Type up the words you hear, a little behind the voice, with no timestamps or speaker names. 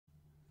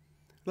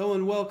Hello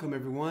and welcome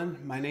everyone.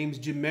 My name's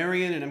Jim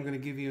Marion and I'm going to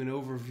give you an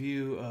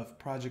overview of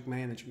project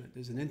management.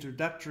 As an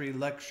introductory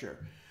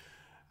lecture,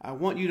 I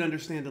want you to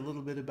understand a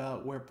little bit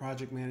about where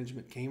project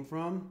management came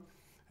from,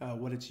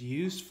 what it's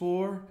used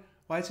for,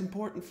 why it's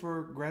important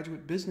for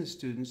graduate business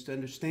students to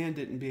understand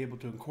it and be able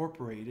to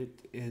incorporate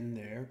it in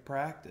their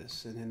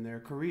practice and in their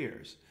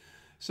careers.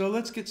 So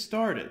let's get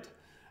started.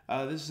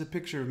 This is a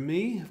picture of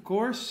me, of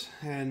course,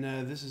 and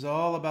this is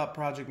all about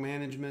project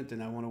management,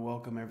 and I want to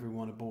welcome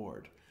everyone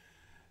aboard.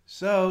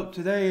 So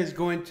today is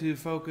going to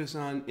focus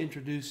on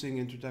introducing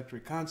introductory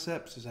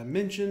concepts, as I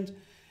mentioned,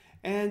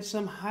 and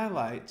some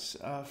highlights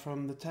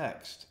from the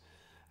text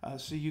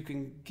so you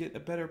can get a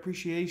better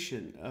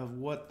appreciation of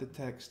what the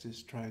text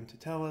is trying to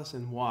tell us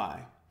and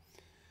why.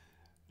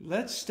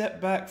 Let's step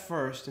back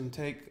first and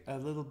take a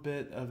little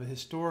bit of a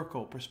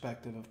historical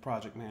perspective of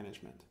project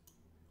management.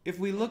 If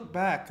we look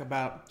back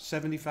about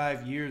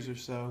 75 years or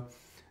so,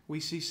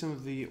 we see some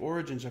of the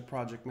origins of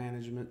project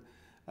management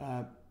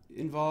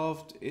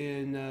involved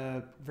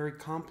in very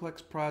complex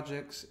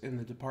projects in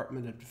the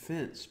Department of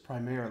Defense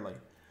primarily.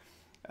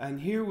 And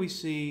here we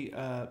see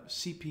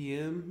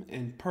CPM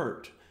and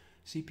PERT.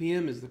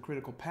 CPM is the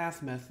critical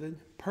path method.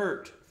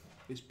 PERT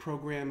is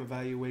program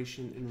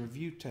evaluation and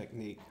review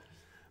technique.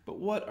 But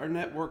what are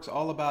networks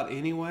all about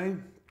anyway?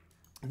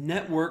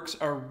 Networks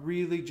are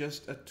really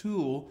just a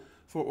tool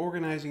for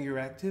organizing your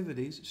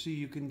activities so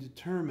you can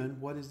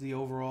determine what is the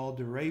overall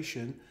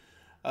duration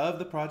of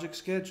the project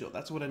schedule.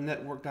 That's what a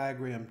network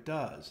diagram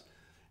does.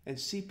 And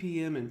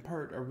CPM and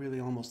PERT are really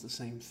almost the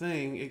same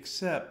thing,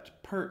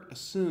 except PERT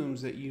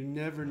assumes that you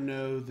never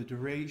know the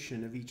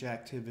duration of each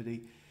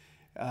activity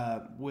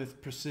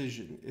with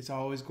precision. It's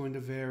always going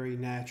to vary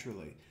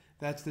naturally.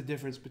 That's the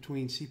difference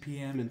between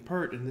CPM and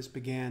PERT, and this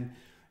began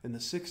in the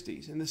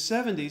 60s. In the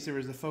 70s, there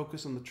was a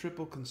focus on the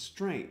triple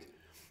constraint.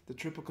 The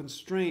triple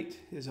constraint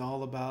is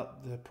all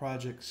about the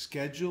project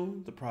schedule,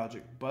 the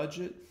project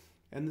budget,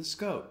 and the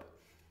scope.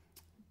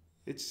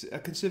 It's a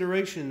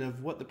consideration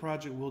of what the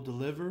project will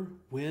deliver,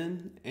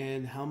 when,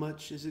 and how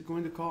much is it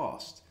going to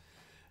cost.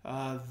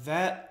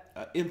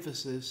 That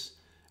emphasis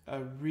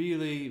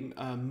really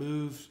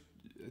moved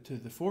to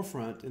the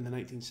forefront in the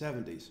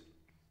 1970s.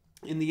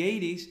 In the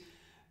 80s,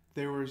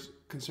 there was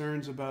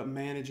concerns about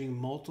managing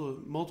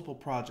multiple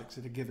projects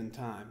at a given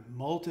time,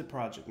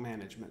 multi-project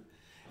management.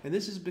 And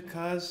this is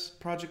because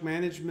project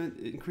management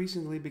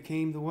increasingly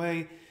became the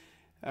way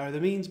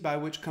the means by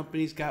which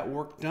companies got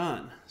work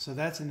done. So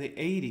that's in the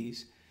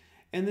 80s.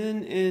 And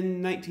then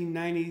in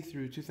 1990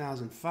 through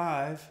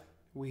 2005,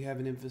 we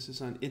have an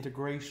emphasis on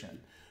integration,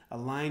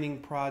 aligning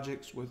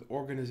projects with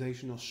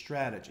organizational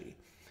strategy.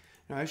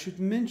 Now, I should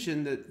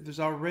mention that there's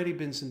already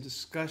been some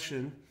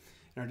discussion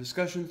in our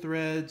discussion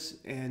threads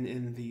and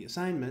in the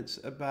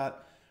assignments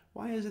about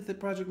why is it that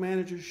project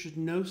managers should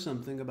know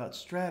something about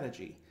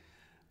strategy.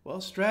 Well,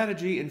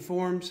 strategy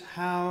informs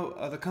how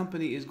the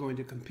company is going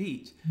to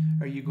compete.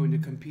 Are you going to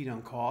compete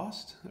on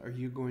cost? Are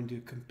you going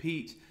to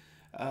compete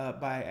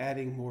by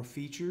adding more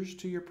features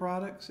to your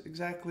products?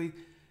 Exactly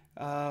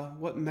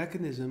what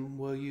mechanism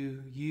will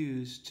you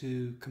use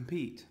to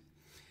compete?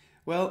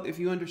 Well, if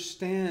you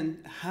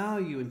understand how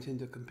you intend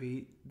to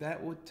compete,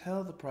 that would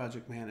tell the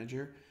project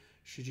manager,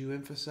 should you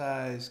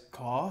emphasize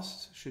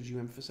cost? Should you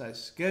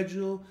emphasize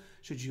schedule?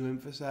 Should you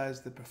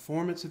emphasize the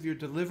performance of your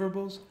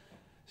deliverables?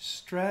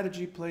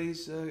 Strategy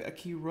plays a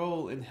key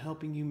role in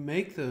helping you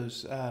make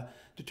those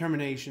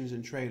determinations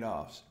and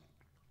trade-offs.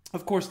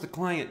 Of course, the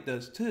client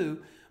does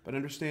too, but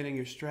understanding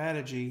your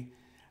strategy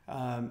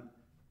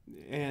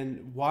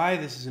and why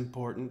this is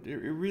important, it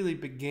really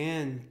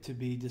began to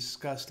be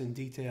discussed in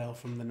detail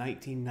from the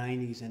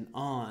 1990s and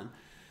on.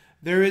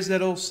 There is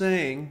that old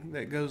saying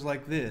that goes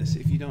like this: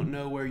 if you don't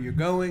know where you're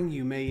going,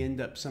 you may end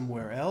up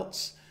somewhere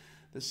else.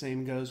 The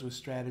same goes with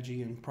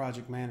strategy and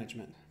project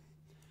management.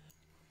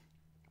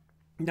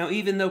 Now,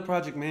 even though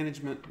project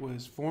management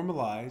was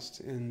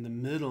formalized in the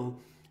middle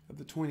of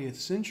the 20th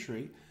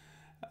century,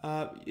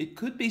 it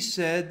could be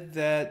said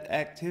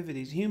that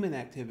human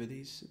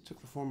activities,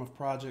 took the form of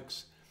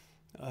projects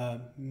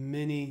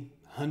many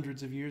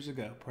hundreds of years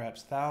ago,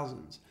 perhaps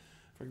thousands.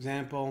 For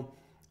example,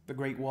 the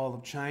Great Wall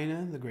of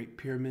China, the Great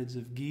Pyramids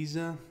of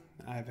Giza.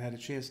 I've had a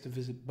chance to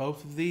visit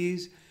both of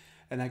these,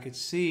 and I could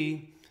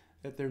see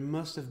that there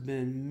must have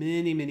been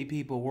many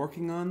people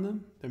working on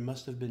them. There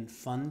must have been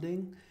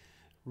funding,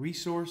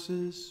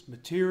 resources,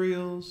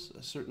 materials,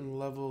 a certain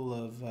level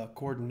of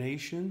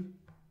coordination,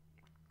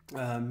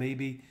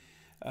 maybe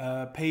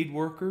paid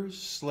workers,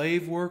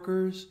 slave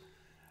workers.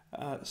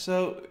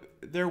 So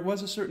there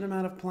was a certain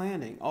amount of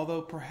planning,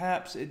 although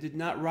perhaps it did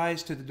not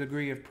rise to the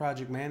degree of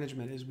project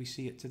management as we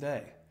see it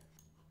today.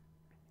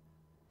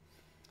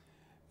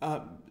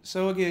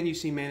 So again, you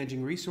see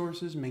managing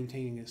resources,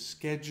 maintaining a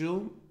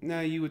schedule.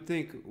 Now you would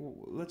think,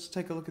 let's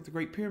take a look at the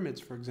Great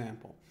Pyramids, for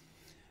example.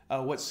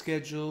 What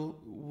schedule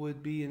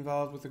would be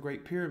involved with the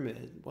Great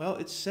Pyramid? Well,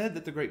 it's said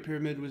that the Great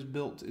Pyramid was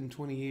built in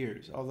 20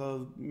 years,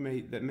 although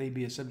that may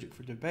be a subject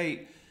for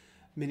debate.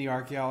 Many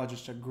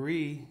archaeologists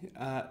agree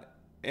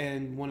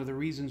And one of the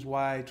reasons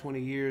why 20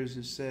 years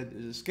is said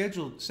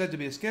to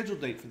be a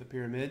scheduled date for the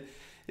pyramid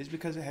is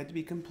because it had to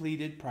be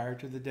completed prior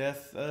to the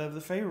death of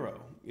the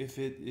pharaoh if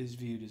it is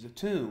viewed as a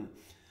tomb.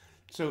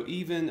 So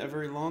even a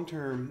very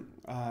long-term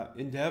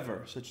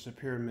endeavor such as a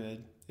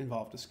pyramid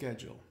involved a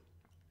schedule.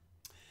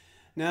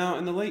 Now,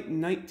 in the late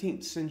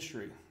 19th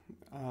century,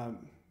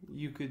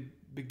 you could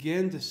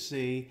begin to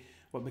see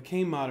what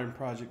became modern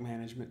project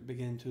management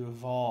begin to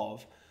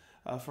evolve.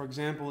 For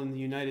example, in the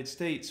United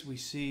States, we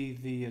see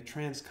the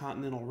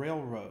Transcontinental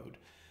Railroad.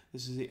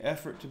 This is the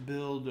effort to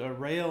build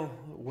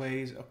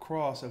railways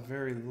across a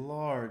very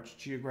large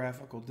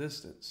geographical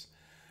distance.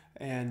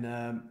 And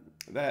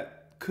that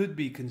could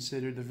be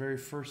considered the very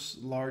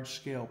first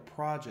large-scale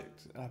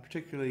project,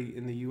 particularly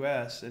in the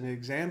U.S., an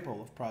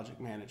example of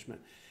project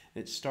management.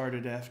 It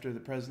started after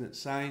the president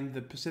signed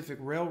the Pacific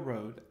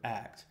Railroad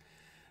Act.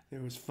 There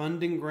was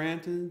funding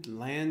granted,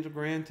 land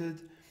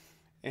granted,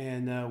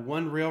 and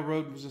one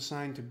railroad was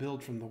assigned to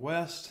build from the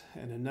west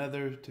and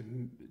another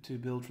to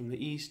build from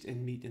the east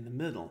and meet in the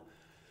middle.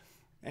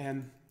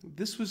 And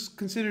this was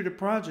considered a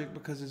project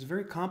because it's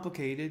very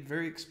complicated,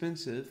 very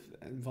expensive,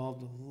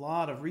 involved a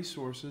lot of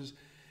resources,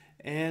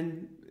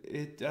 and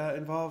it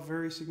involved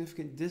very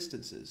significant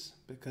distances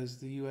because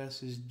the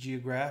U.S. is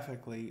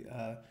geographically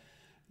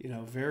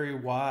very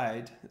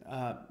wide.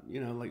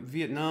 Like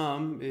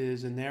Vietnam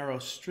is a narrow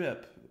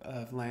strip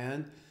of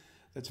land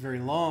that's very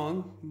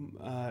long.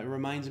 It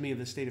reminds me of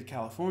the state of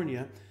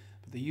California,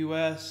 but the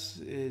U.S.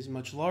 is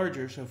much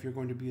larger, so if you're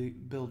going to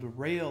build a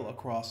rail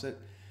across it,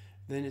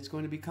 then it's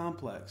going to be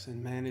complex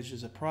and managed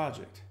as a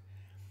project.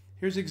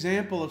 Here's an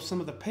example of some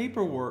of the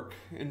paperwork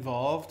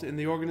involved and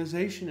the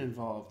organization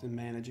involved in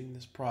managing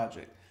this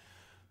project.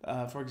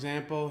 For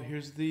example,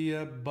 here's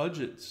the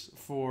budgets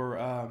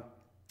for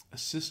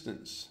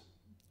assistants,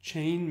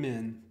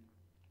 chainmen,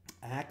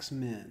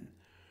 axemen,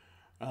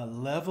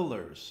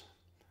 levelers,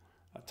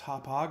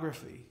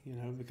 topography,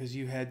 because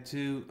you had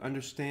to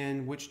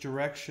understand which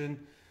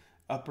direction,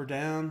 up or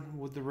down,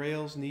 would the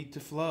rails need to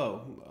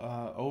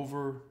flow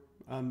over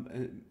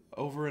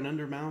and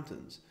under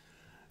mountains.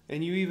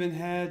 And you even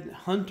had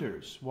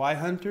hunters. Why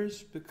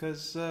hunters?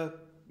 Because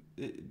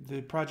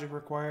the project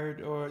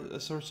required a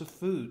source of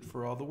food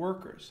for all the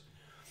workers.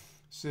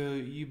 So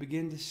you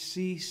begin to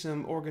see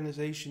some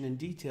organization and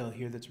detail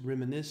here that's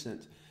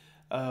reminiscent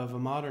of a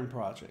modern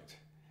project.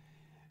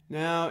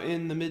 Now,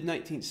 in the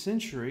mid-19th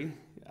century,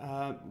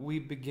 we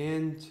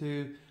began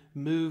to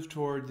move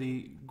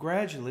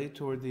gradually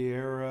toward the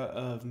era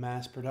of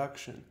mass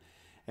production.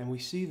 And we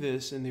see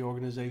this in the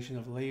organization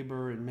of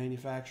labor and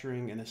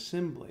manufacturing and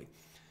assembly.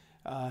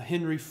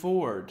 Henry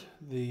Ford,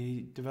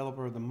 the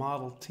developer of the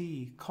Model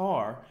T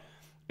car,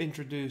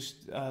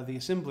 introduced the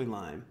assembly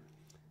line.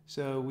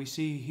 So we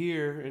see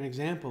here an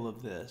example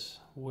of this,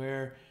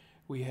 where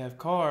we have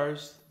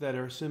cars that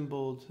are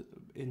assembled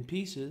in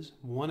pieces,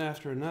 one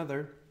after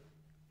another,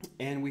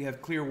 and we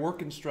have clear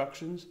work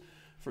instructions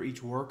for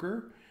each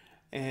worker,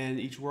 and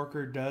each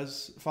worker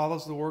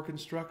follows the work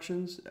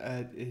instructions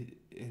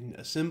and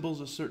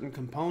assembles a certain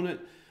component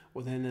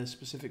within a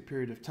specific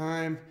period of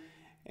time,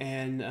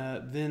 and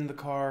then the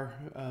car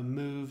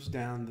moves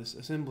down this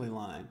assembly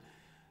line.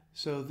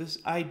 So this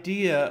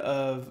idea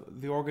of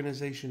the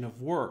organization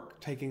of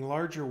work, taking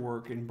larger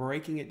work and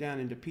breaking it down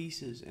into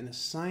pieces and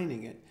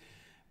assigning it,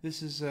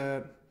 these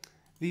are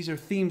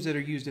themes that are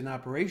used in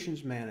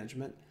operations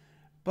management.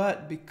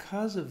 But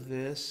because of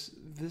this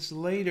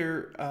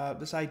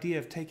idea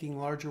of taking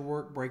larger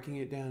work, breaking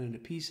it down into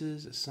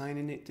pieces,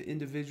 assigning it to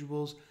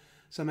individuals,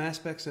 some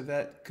aspects of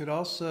that could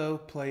also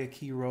play a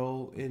key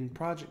role in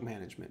project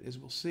management, as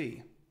we'll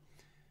see.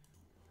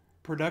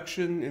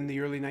 Production in the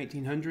early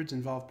 1900s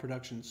involved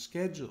production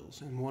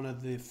schedules, and one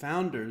of the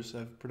founders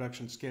of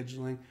production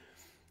scheduling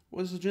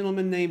was a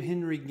gentleman named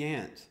Henry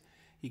Gantt.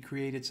 He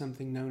created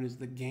something known as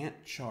the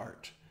Gantt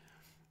chart.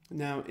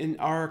 Now, in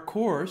our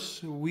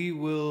course, we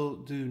will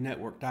do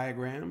network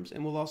diagrams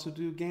and we'll also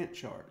do Gantt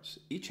charts.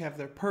 Each have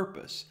their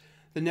purpose.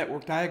 The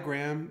network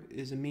diagram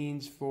is a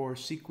means for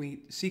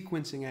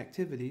sequencing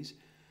activities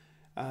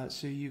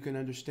so you can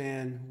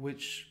understand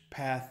which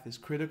path is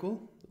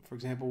critical. For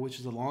example, which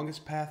is the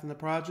longest path in the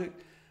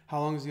project, how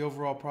long is the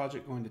overall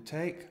project going to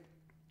take,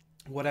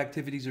 what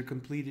activities are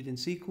completed in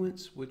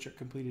sequence, which are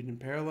completed in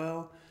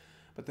parallel.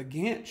 But the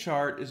Gantt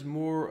chart is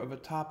more of a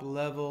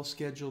top-level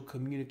schedule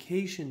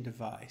communication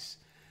device.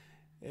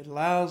 It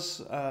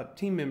allows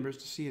team members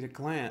to see at a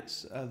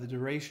glance the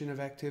duration of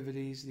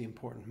activities, the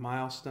important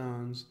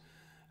milestones,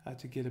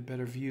 to get a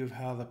better view of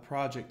how the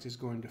project is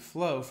going to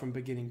flow from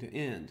beginning to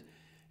end.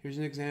 Here's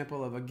an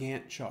example of a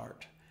Gantt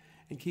chart.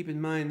 And keep in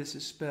mind, this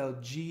is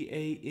spelled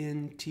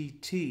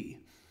G-A-N-T-T.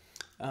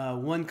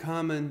 One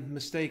common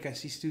mistake I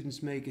see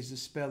students make is to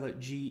spell it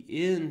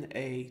G-N-A-T-T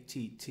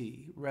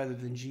rather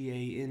than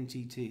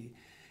G-A-N-T-T.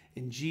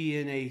 And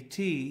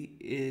G-N-A-T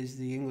is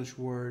the English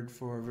word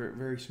for a very,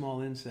 very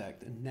small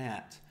insect, a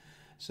gnat.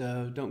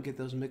 So don't get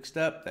those mixed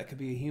up. That could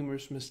be a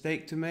humorous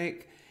mistake to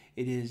make.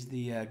 It is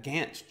the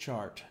Gantt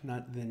chart,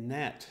 not the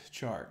gnat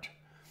chart.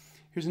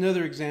 Here's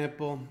another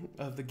example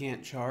of the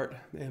Gantt chart,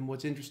 and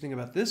what's interesting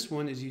about this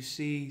one is you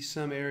see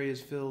some areas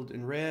filled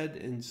in red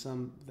and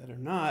some that are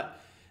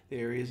not. The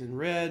areas in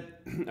red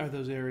are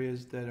those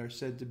areas that are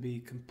said to be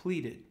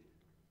completed.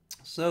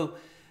 So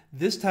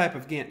this type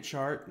of Gantt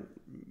chart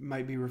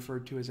might be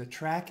referred to as a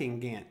tracking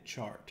Gantt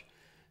chart,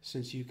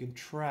 since you can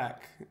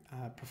track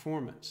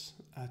performance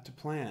to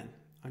plan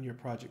on your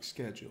project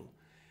schedule.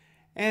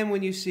 And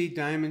when you see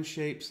diamond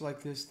shapes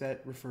like this,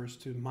 that refers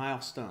to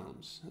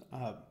milestones.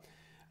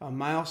 A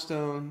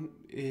milestone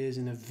is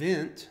an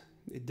event.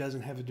 It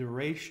doesn't have a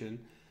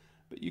duration,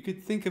 but you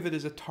could think of it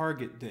as a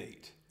target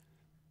date.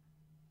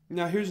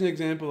 Now here's an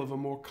example of a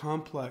more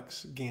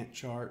complex Gantt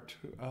chart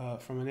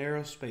from an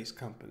aerospace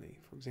company.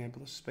 For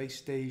example, a space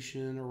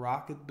station, a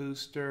rocket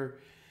booster.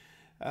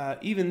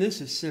 Even this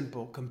is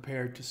simple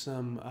compared to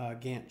some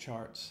Gantt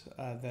charts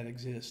that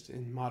exist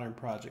in modern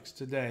projects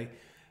today,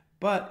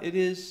 but it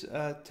is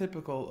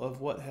typical of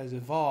what has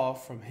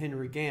evolved from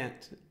Henry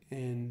Gantt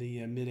in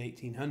the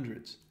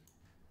mid-1800s.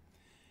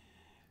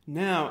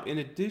 Now, in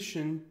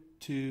addition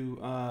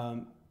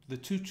to the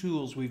two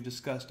tools we've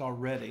discussed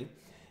already,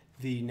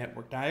 the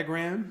network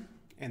diagram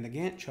and the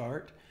Gantt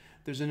chart,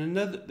 there's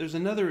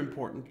another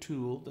important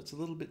tool that's a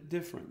little bit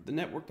different. The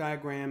network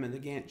diagram and the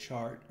Gantt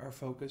chart are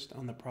focused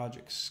on the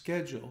project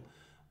schedule.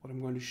 What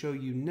I'm going to show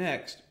you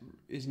next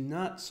is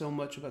not so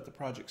much about the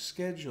project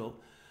schedule,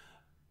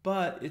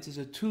 but it is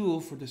a tool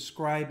for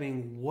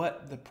describing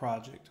what the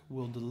project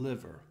will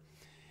deliver.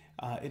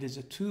 It is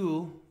a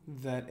tool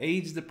that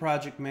aids the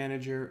project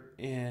manager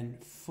in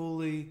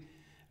fully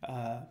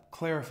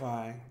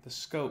clarifying the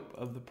scope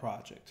of the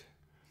project.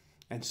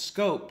 And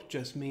scope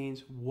just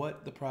means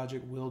what the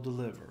project will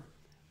deliver.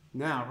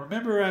 Now,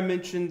 remember I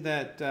mentioned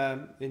that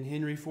in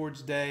Henry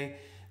Ford's day,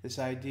 this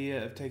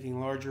idea of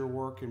taking larger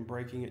work and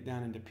breaking it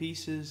down into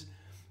pieces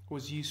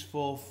was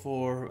useful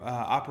for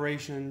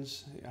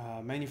operations,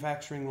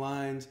 manufacturing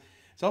lines.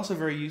 It's also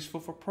very useful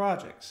for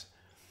projects.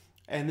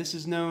 And this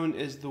is known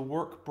as the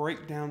work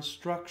breakdown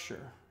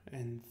structure.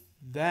 And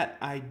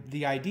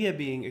the idea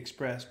being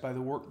expressed by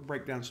the work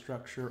breakdown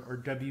structure, or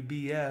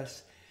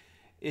WBS,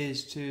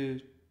 is to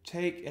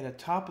take at a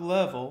top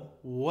level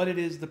what it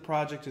is the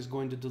project is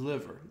going to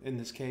deliver. In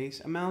this case,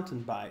 a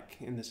mountain bike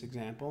in this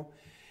example,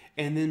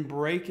 and then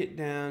break it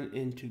down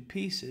into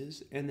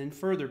pieces and then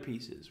further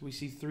pieces. We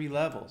see three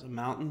levels: a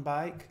mountain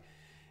bike,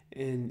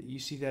 and you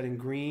see that in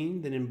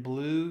green. Then in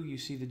blue, you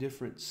see the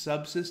different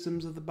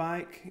subsystems of the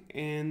bike,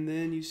 and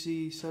then you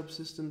see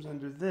subsystems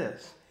under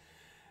this.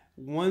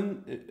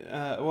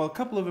 A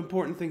couple of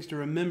important things to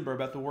remember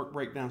about the work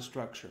breakdown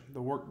structure.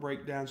 The work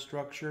breakdown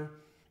structure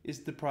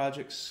is the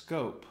project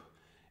scope.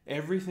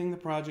 Everything the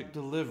project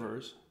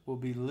delivers will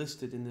be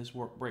listed in this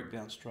work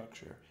breakdown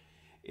structure.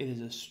 It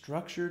is a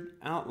structured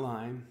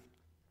outline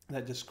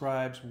that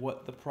describes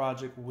what the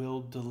project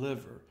will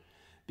deliver.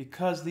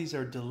 Because these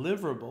are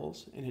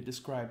deliverables and it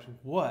describes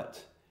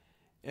what,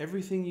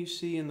 everything you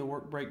see in the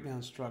work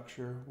breakdown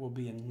structure will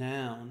be a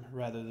noun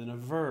rather than a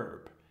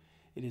verb.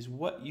 It is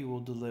what you will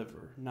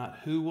deliver, not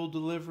who will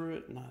deliver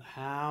it, not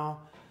how,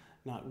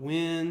 not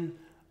when.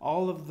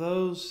 All of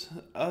those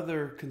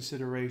other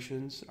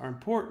considerations are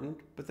important,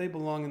 but they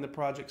belong in the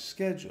project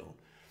schedule.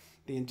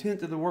 The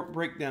intent of the work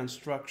breakdown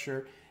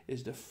structure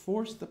is to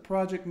force the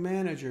project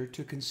manager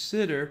to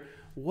consider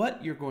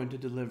what you're going to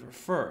deliver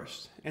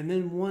first. And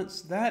then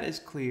once that is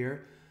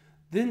clear,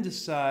 then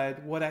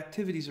decide what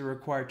activities are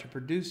required to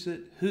produce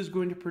it, who's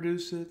going to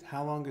produce it,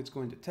 how long it's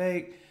going to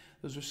take.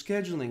 Those are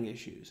scheduling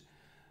issues.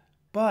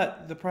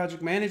 But the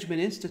Project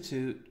Management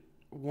Institute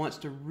wants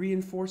to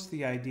reinforce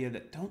the idea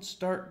that don't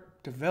start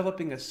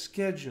developing a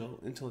schedule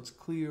until it's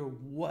clear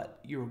what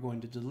you're going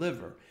to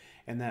deliver.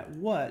 And that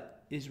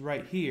what is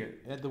right here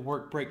at the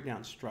work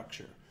breakdown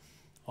structure.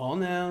 All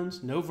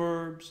nouns, no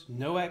verbs,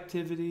 no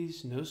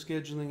activities, no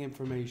scheduling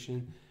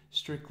information,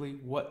 strictly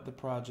what the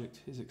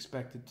project is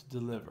expected to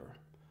deliver.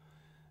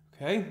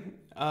 Okay,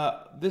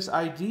 this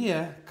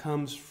idea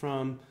comes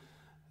from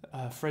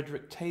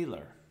Frederick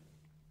Taylor,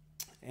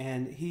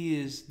 and he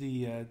is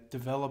the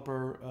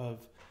developer of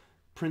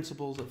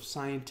principles of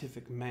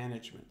scientific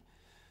management.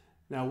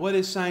 Now, what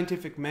is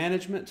scientific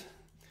management?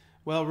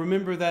 Well,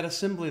 remember that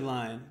assembly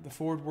line, the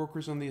Ford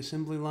workers on the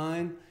assembly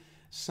line.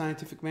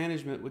 Scientific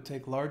management would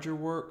take larger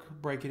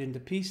work, break it into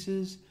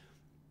pieces,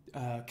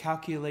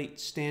 calculate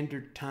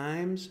standard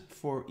times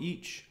for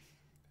each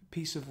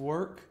piece of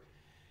work,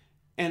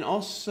 and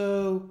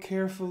also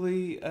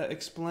carefully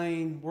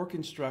explain work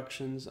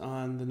instructions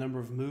on the number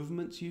of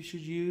movements you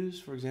should use.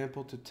 For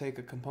example, to take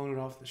a component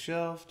off the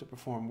shelf, to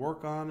perform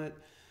work on it,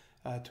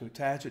 to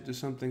attach it to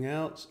something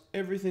else.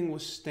 Everything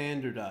was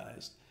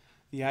standardized.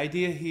 The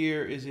idea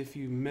here is if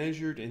you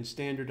measured and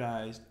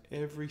standardized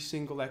every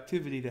single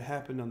activity that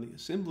happened on the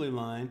assembly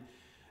line,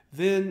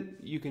 then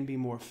you can be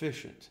more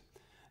efficient.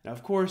 Now,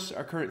 of course,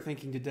 our current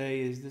thinking today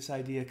is this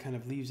idea kind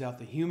of leaves out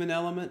the human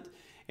element,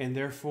 and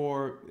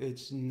therefore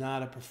it's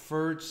not a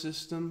preferred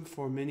system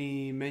for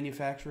many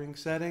manufacturing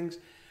settings.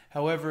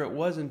 However, it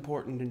was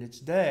important in its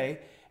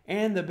day,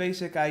 and the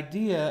basic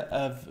idea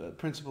of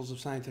principles of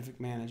scientific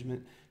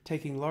management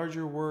taking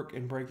larger work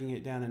and breaking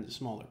it down into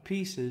smaller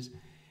pieces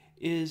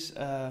is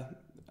a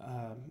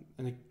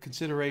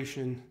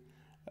consideration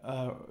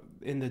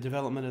in the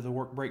development of the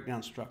work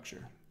breakdown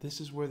structure. This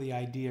is where the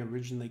idea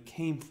originally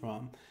came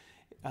from.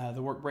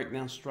 The work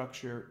breakdown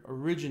structure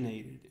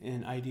originated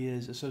in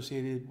ideas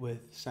associated with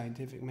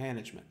scientific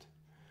management.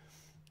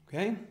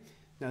 Okay?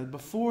 Now,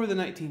 before the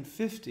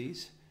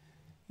 1950s,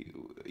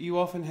 you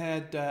often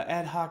had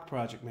ad hoc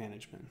project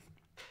management,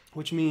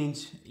 which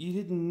means you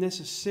didn't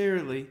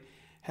necessarily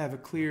have a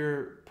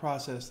clear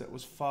process that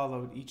was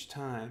followed each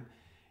time.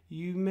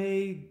 You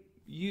may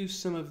use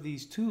some of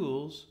these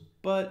tools,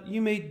 but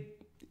you may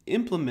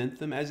implement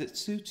them as it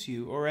suits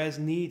you or as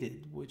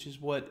needed, which is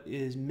what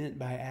is meant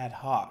by ad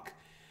hoc.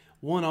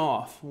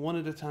 One-off,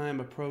 one-at-a-time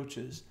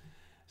approaches.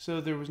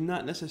 So there was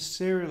not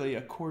necessarily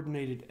a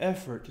coordinated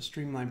effort to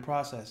streamline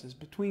processes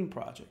between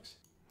projects.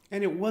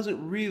 And it wasn't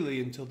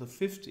really until the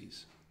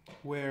 50s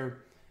where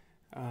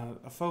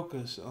a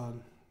focus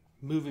on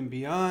moving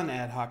beyond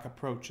ad hoc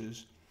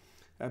approaches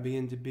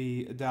began to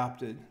be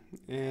adopted.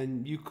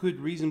 And you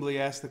could reasonably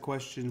ask the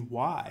question,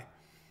 why?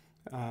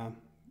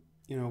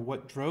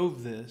 What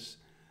drove this?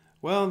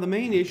 Well, the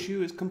main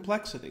issue is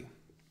complexity.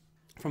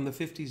 From the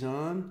 50s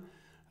on,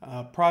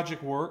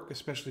 project work,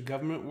 especially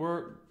government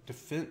work,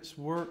 defense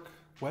work,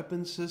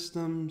 weapon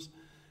systems,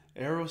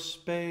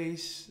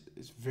 aerospace,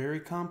 is very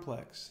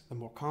complex. The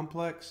more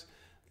complex,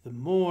 the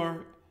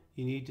more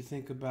you need to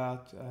think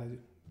about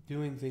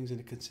doing things in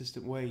a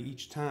consistent way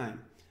each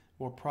time,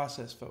 more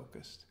process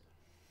focused.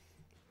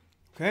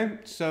 Okay,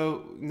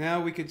 so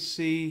now we could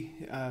see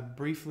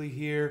briefly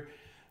here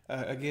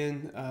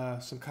again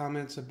some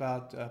comments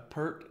about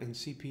PERT and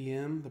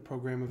CPM, the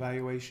Program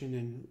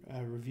Evaluation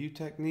and Review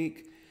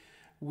Technique.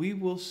 We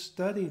will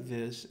study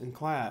this in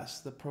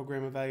class, the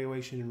Program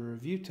Evaluation and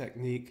Review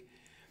Technique,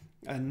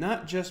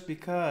 not just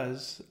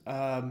because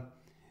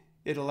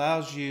it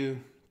allows you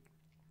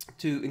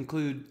to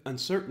include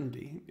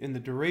uncertainty in the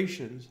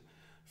durations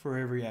for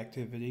every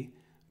activity,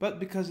 but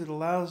because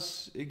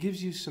it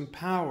gives you some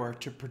power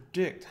to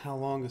predict how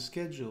long a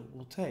schedule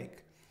will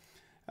take.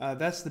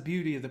 That's the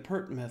beauty of the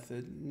PERT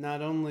method.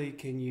 Not only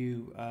can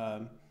you,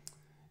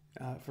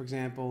 for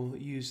example,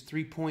 use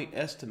 3-point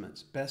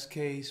estimates, best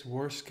case,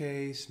 worst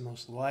case,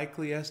 most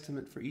likely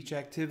estimate for each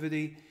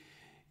activity,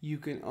 you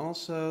can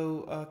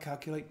also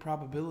calculate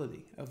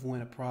probability of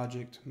when a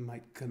project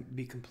might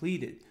be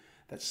completed.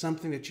 That's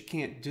something that you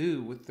can't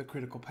do with the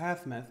critical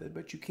path method,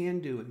 but you can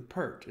do in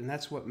PERT, and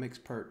that's what makes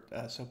PERT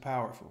so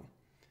powerful.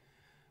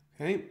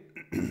 Okay,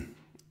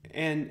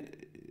 and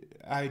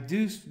I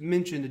do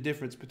mention the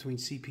difference between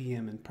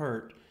CPM and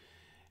PERT.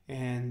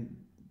 And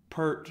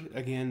PERT,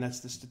 again,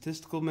 that's the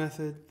statistical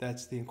method,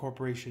 that's the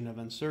incorporation of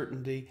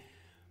uncertainty.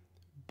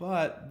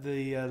 But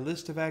the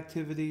list of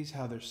activities,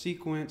 how they're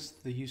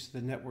sequenced, the use of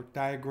the network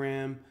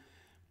diagram,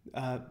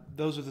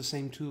 those are the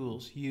same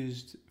tools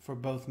used for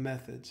both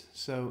methods.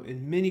 So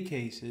in many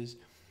cases,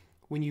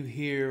 when you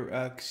hear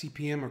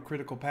CPM or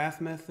critical path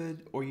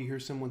method, or you hear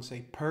someone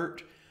say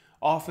PERT,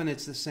 often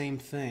it's the same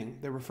thing.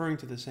 They're referring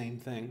to the same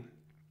thing.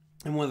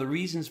 And one of the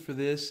reasons for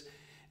this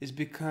is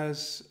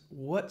because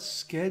what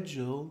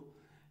schedule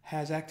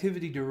has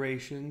activity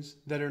durations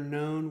that are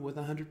known with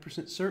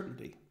 100%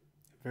 certainty?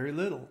 Very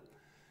little.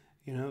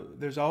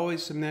 There's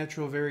always some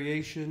natural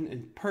variation,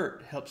 and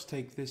PERT helps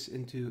take this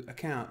into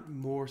account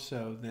more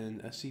so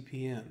than a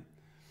CPM.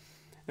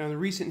 Now, in the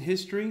recent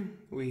history,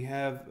 we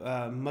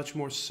have much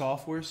more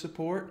software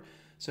support,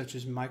 such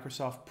as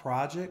Microsoft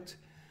Project.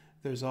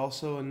 There's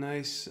also a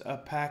nice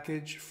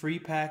free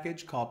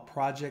package called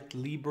Project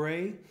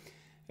Libre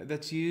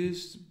that's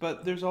used,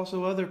 but there's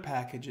also other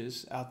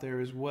packages out there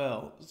as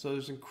well. So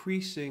there's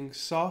increasing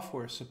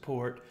software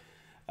support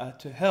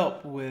to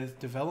help with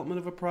development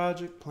of a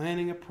project,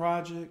 planning a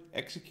project,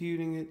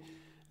 executing it,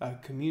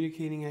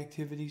 communicating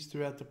activities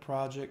throughout the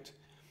project.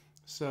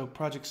 So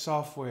project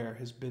software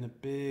has been a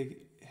big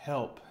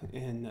help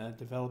in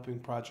developing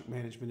project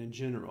management in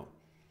general.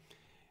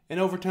 And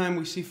over time,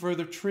 we see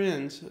further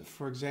trends.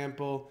 For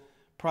example,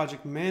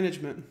 project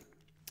management,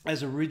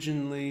 as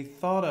originally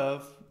thought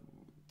of,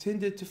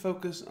 tended to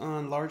focus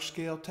on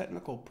large-scale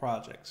technical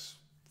projects.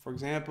 For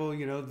example,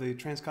 the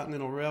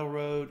Transcontinental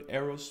Railroad,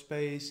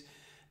 aerospace,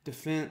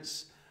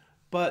 defense.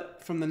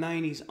 But from the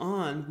 90s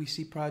on, we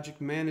see project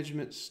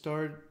management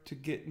start to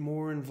get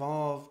more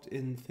involved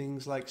in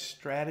things like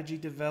strategy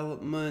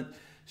development,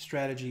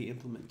 strategy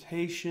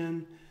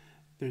implementation.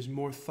 There's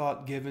more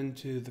thought given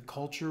to the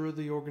culture of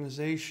the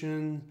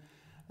organization,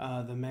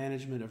 the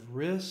management of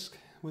risk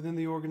within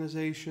the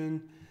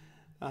organization,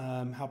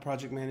 how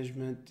project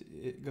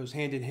management goes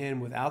hand in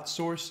hand with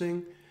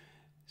outsourcing.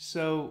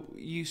 So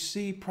you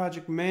see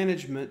project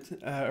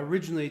management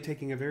originally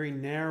taking a very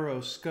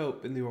narrow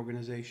scope in the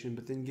organization,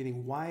 but then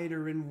getting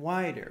wider and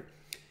wider.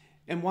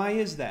 And why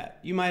is that?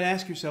 You might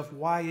ask yourself,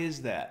 why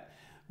is that?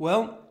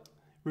 Well,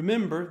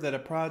 remember that a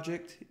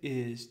project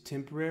is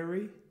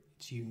temporary,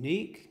 it's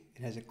unique,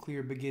 it has a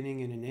clear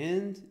beginning and an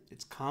end,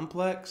 it's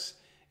complex,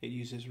 it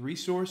uses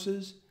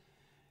resources,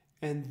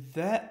 and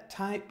that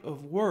type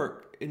of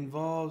work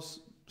involves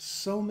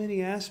so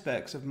many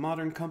aspects of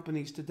modern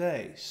companies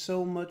today,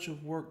 so much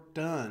of work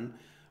done,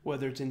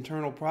 whether it's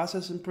internal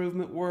process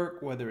improvement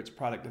work, whether it's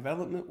product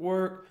development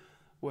work,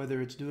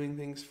 whether it's doing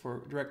things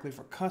directly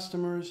for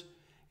customers,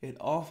 it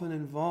often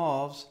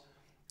involves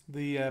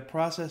the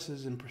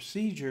processes and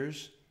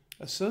procedures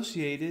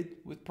associated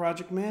with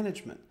project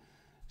management.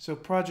 So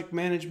project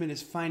management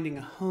is finding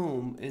a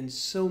home in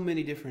so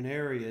many different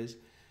areas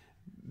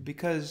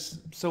because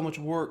so much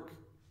work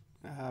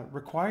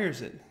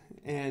requires it,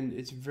 and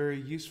it's a very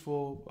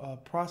useful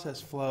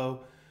process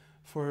flow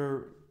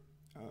for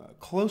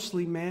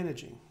closely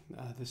managing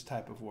this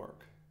type of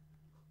work.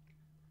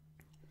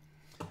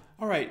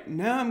 All right,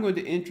 now I'm going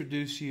to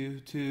introduce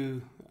you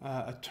to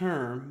a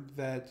term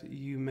that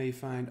you may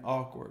find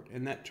awkward,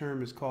 and that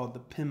term is called the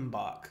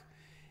PMBOK.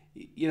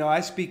 You know,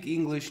 I speak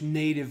English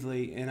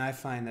natively, and I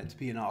find that to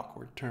be an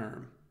awkward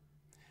term.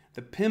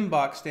 The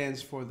PMBOK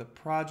stands for the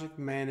Project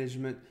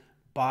Management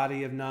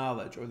Body of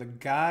Knowledge, or the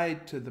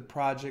Guide to the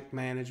Project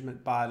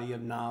Management Body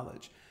of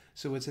Knowledge.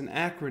 So it's an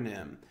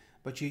acronym,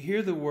 but you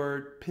hear the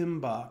word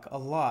PMBOK a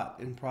lot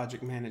in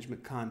project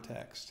management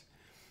context.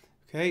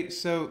 Okay,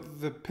 so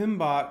the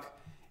PMBOK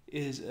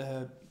is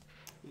a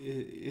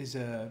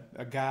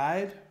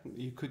guide.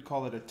 You could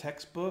call it a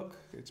textbook.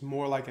 It's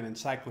more like an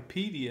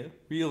encyclopedia,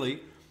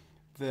 really,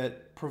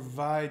 that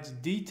provides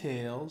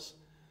details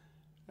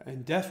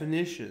and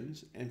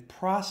definitions and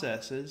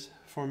processes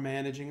for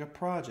managing a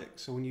project.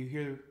 So when you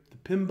hear the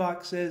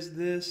PMBOK says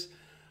this,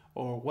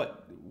 or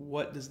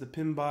what does the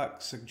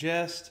PMBOK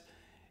suggest,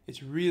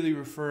 it's really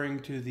referring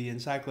to the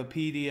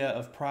Encyclopedia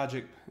of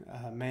Project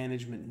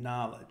Management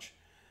Knowledge.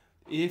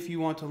 If you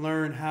want to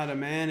learn how to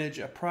manage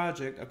a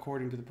project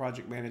according to the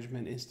Project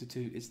Management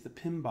Institute, it's the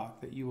PMBOK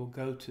that you will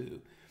go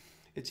to.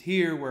 It's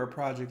here where a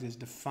project is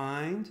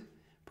defined,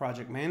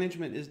 project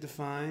management is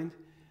defined,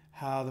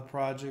 how the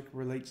project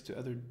relates to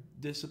other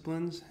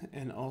disciplines,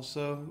 and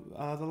also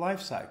the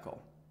life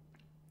cycle.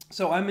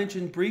 So I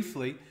mentioned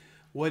briefly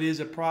what is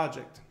a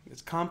project.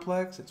 It's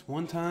complex, it's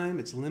one time,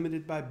 it's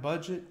limited by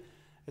budget,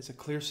 it's a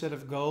clear set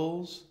of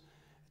goals,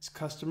 it's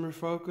customer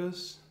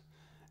focused.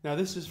 Now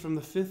this is from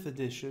the 5th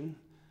edition,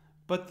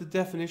 but the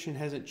definition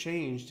hasn't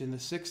changed in the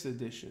 6th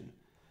edition.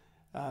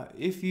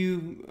 If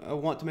you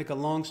want to make a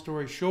long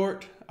story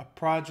short, a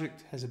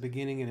project has a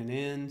beginning and an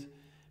end,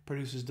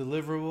 produces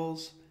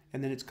deliverables,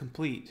 and then it's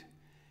complete.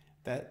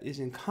 That is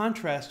in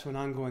contrast to an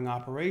ongoing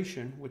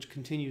operation, which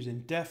continues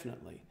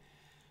indefinitely.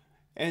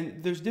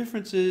 And there's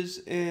differences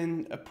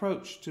in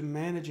approach to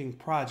managing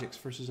projects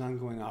versus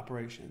ongoing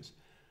operations.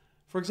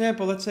 For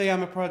example, let's say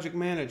I'm a project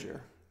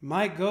manager.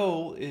 My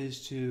goal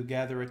is to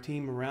gather a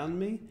team around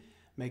me,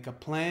 make a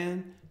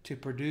plan to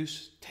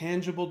produce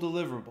tangible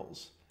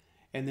deliverables.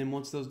 And then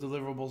once those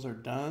deliverables are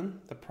done,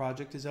 the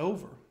project is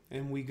over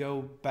and we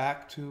go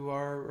back to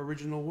our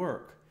original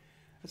work.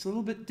 It's a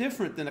little bit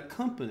different than a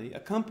company. A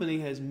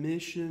company has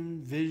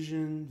mission,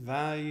 vision,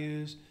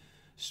 values,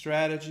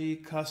 strategy,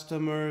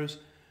 customers.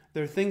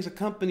 There are things a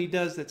company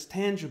does that's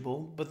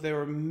tangible, but there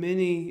are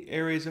many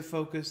areas of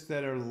focus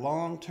that are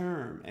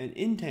long-term and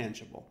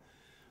intangible.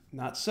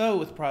 Not so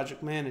with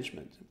project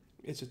management.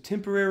 It's a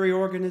temporary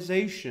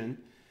organization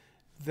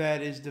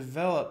that is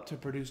developed to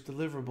produce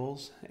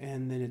deliverables,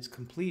 and then it's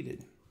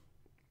completed.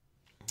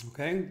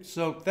 Okay,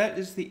 so that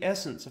is the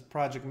essence of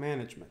project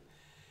management.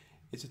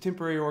 It's a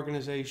temporary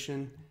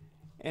organization.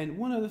 And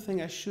one other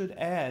thing I should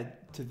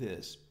add to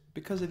this,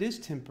 because it is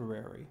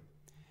temporary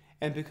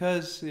and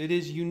because it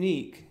is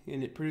unique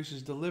and it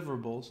produces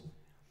deliverables,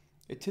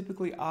 it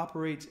typically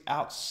operates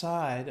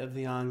outside of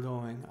the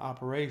ongoing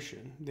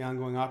operation. The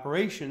ongoing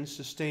operation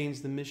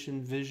sustains the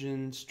mission,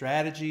 vision,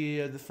 strategy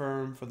of the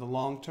firm for the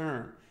long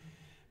term.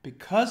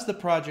 Because the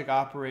project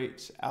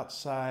operates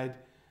outside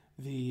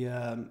the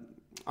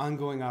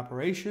ongoing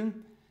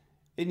operation,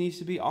 it needs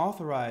to be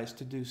authorized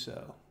to do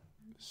so.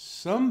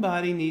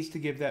 Somebody needs to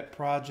give that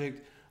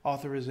project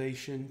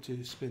authorization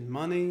to spend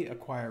money,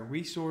 acquire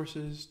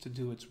resources, to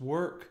do its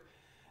work.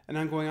 An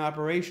ongoing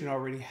operation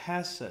already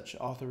has such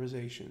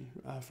authorization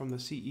from the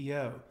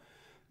CEO.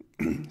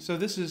 So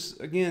this is,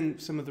 again,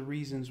 some of the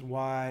reasons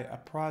why a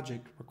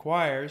project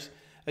requires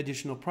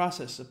additional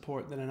process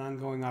support that an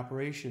ongoing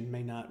operation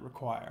may not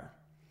require.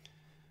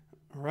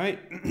 All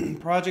right,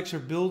 projects are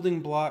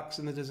building blocks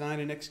in the design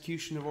and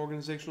execution of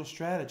organizational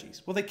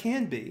strategies. Well, they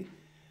can be.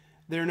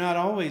 They're not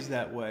always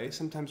that way.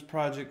 Sometimes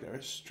projects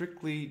are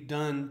strictly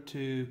done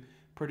to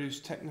produce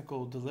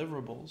technical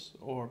deliverables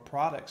or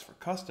products for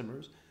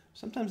customers.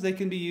 Sometimes they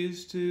can be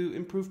used to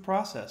improve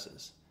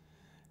processes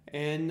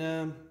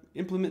and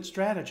implement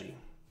strategy.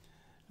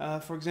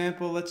 For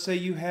example, let's say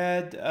you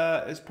had,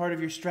 as part of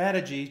your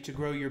strategy to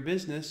grow your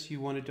business, you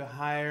wanted to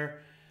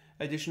hire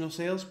additional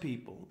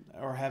salespeople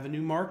or have a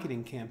new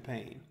marketing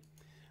campaign.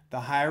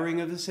 The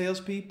hiring of the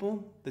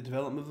salespeople, the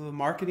development of the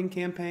marketing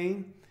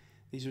campaign,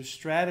 these are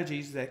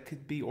strategies that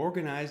could be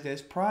organized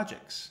as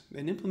projects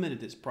and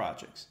implemented as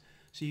projects.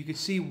 So you could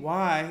see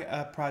why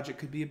a project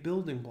could be a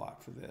building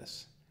block for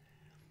this.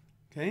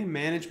 Okay,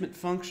 management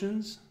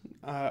functions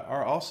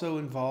are also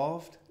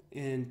involved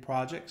in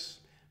projects,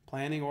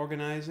 planning,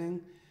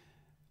 organizing.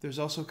 There's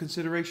also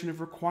consideration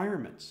of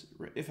requirements.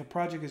 If a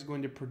project is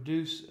going to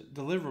produce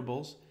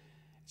deliverables,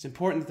 it's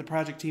important that the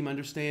project team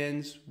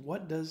understands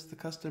what does the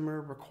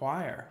customer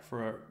require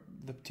for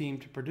the team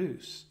to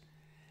produce.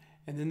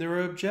 And then there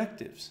are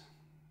objectives.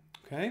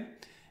 Okay?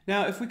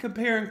 Now, if we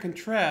compare and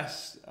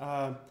contrast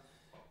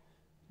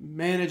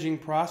managing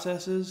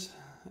processes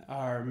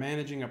or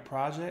managing a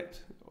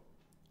project,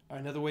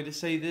 another way to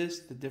say this,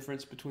 the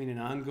difference between an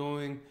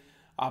ongoing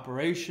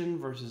operation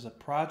versus a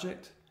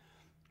project.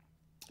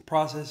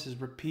 Process is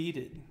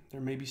repeated. There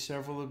may be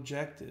several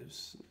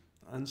objectives,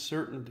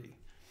 uncertainty,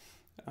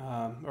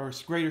 or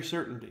greater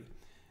certainty.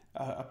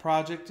 A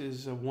project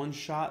is a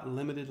one-shot,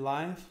 limited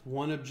life,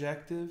 one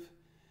objective.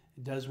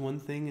 It does one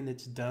thing and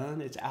it's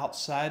done. It's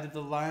outside of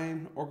the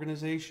line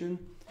organization.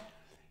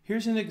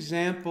 Here's an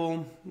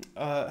example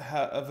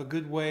of a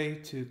good way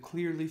to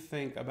clearly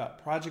think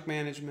about project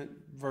management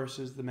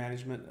versus the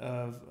management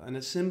of an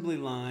assembly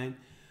line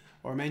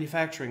or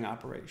manufacturing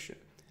operation.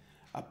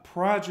 A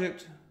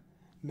project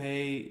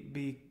may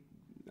be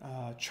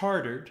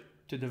chartered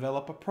to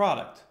develop a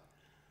product.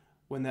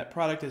 When that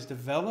product is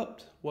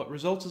developed, what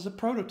results is a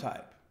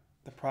prototype.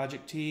 The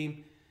project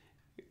team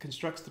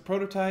constructs the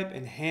prototype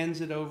and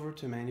hands it over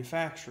to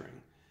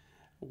manufacturing.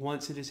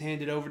 Once it is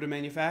handed over to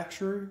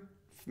manufacturing,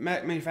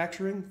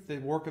 the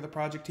work of the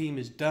project team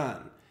is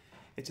done.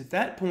 It's at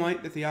that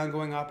point that the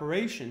ongoing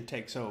operation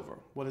takes over.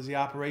 What does the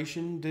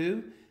operation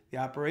do? The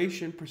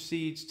operation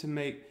proceeds to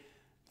make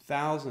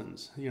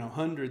thousands,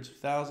 hundreds of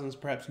thousands,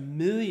 perhaps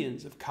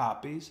millions of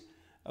copies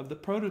of the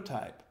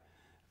prototype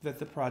that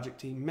the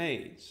project team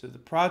made. So the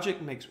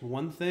project makes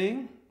one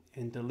thing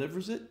and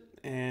delivers it,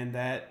 and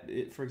that,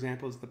 for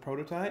example, is the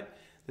prototype.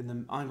 Then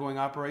the ongoing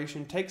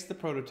operation takes the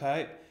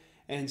prototype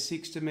and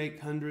seeks to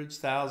make hundreds,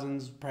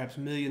 thousands, perhaps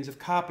millions of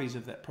copies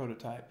of that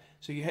prototype.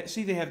 So you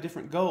see they have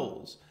different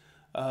goals.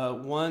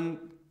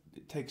 One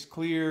takes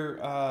clear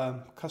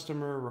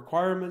customer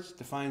requirements,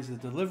 defines the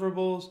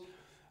deliverables,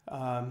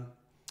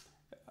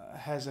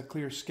 has a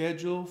clear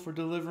schedule for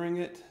delivering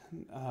it,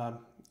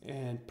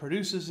 and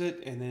produces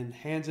it, and then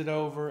hands it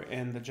over,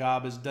 and the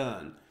job is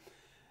done.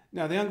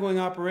 Now, the ongoing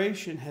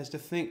operation has to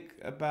think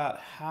about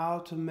how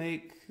to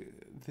make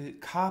the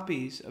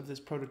copies of this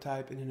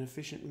prototype in an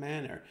efficient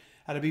manner,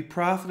 how to be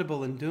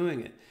profitable in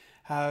doing it,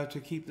 how to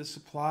keep the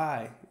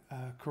supply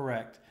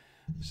correct.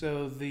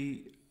 So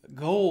the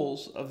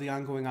goals of the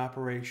ongoing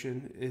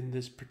operation in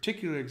this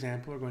particular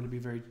example are going to be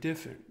very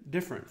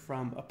different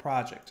from a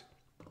project,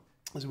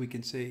 as we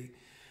can see.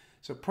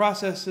 So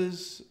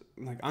processes,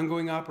 like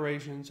ongoing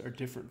operations, are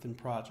different than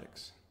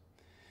projects.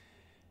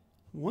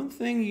 One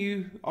thing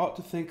you ought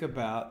to think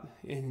about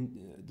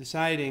in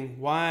deciding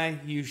why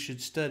you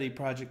should study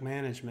project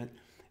management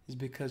is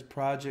because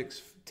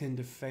projects tend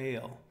to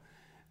fail.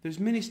 There's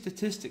many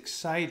statistics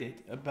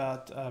cited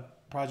about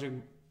project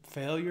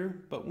failure,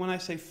 but when I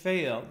say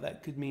fail,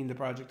 that could mean the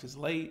project is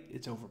late,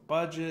 it's over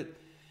budget,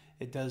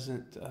 it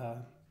doesn't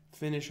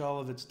finish all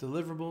of its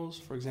deliverables,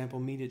 for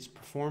example, meet its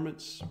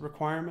performance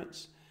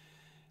requirements.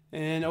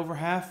 And over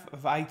half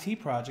of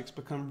IT projects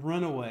become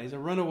runaways. A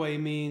runaway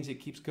means it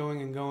keeps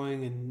going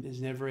and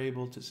is never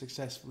able to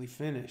successfully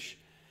finish.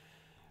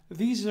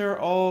 These are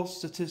all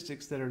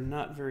statistics that are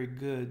not very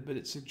good, but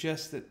it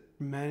suggests that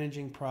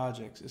managing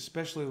projects,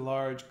 especially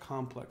large,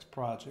 complex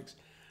projects,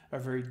 are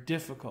very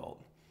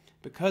difficult.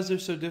 Because they're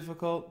so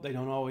difficult, they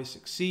don't always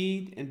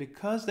succeed. And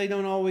because they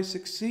don't always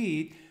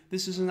succeed,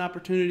 this is an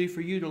opportunity for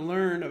you to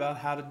learn about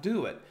how to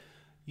do it.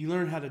 You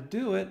learn how to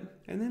do it,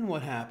 and then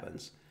what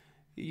happens?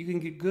 You can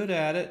get good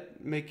at it,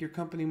 make your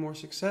company more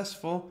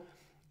successful,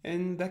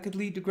 and that could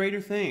lead to greater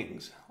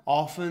things.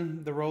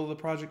 Often, the role of the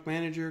project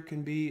manager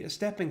can be a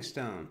stepping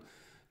stone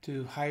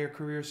to higher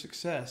career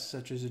success,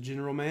 such as a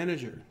general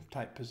manager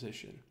type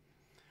position.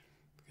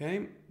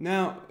 Okay?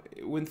 Now,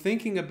 when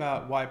thinking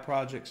about why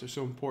projects are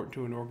so important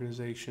to an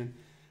organization,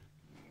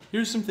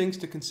 here's some things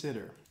to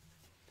consider.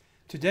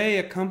 Today,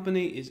 a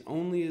company is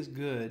only as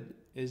good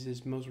as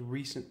its most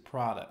recent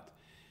product.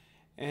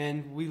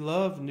 And we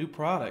love new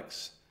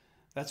products.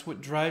 That's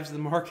what drives the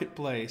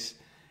marketplace.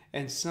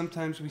 And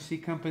sometimes we see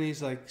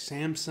companies like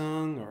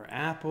Samsung or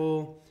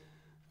Apple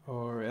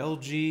or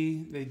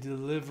LG, they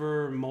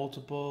deliver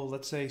multiple,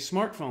 let's say,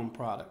 smartphone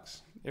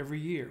products every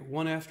year,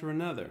 one after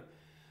another.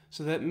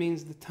 So that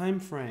means the time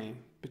frame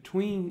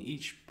between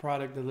each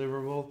product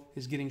deliverable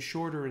is getting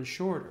shorter and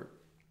shorter.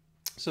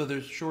 So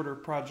there's shorter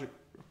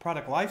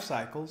product life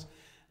cycles,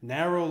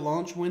 narrow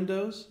launch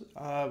windows.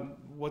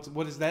 What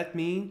does that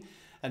mean?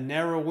 A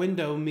narrow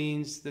window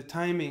means the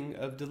timing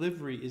of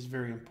delivery is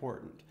very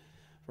important.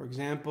 For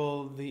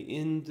example, the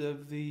end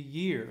of the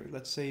year,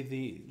 let's say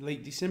the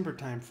late December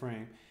time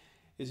frame,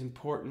 is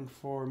important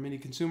for many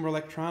consumer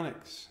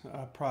electronics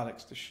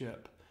products to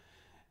ship.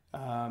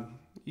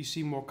 You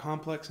see more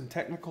complex and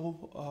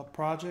technical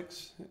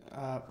products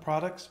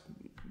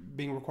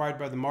being required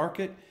by the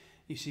market.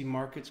 You see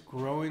markets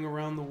growing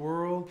around the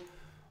world.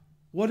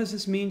 What does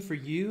this mean for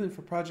you and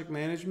for project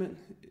management?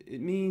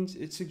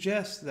 It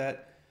suggests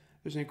that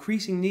there's an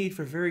increasing need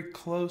for very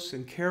close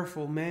and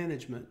careful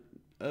management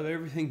of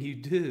everything you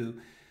do,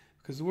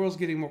 because the world's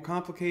getting more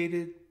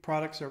complicated.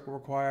 Products are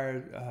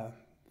required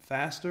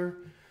faster,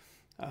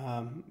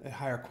 at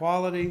higher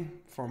quality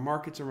for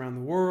markets around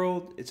the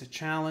world. It's a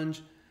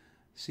challenge.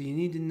 So you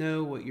need to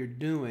know what you're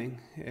doing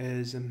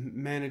as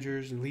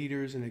managers and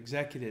leaders and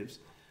executives.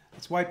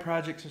 That's why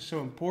projects are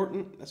so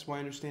important. That's why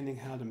understanding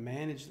how to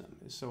manage them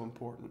is so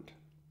important.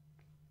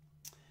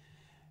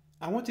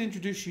 I want to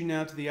introduce you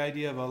now to the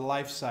idea of a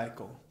life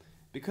cycle.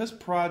 Because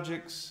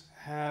projects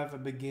have a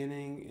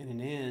beginning and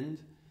an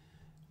end,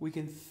 we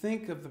can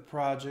think of the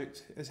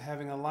project as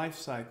having a life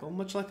cycle,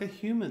 much like a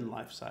human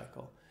life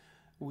cycle.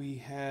 We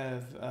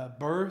have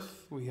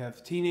birth, we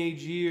have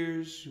teenage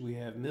years, we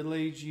have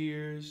middle-aged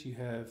years, you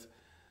have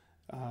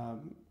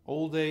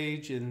old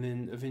age, and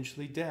then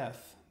eventually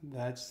death.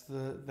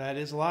 That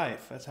is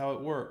life. That's how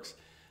it works.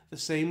 The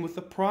same with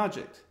the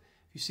project.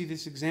 You see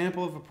this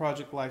example of a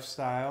project life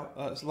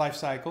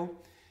cycle.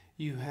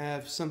 You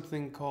have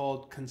something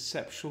called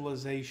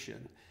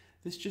conceptualization.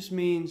 This just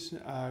means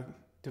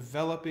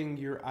developing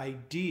your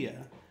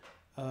idea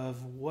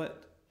of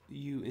what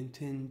you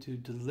intend to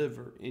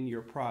deliver in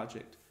your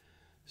project.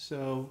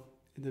 So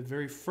in the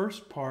very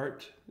first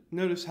part,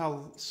 notice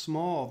how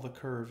small the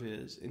curve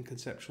is in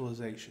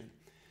conceptualization.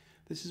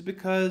 This is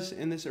because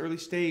in this early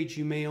stage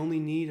you may only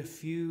need a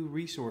few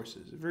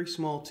resources, a very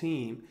small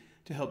team,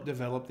 to help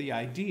develop the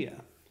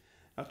idea.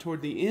 Now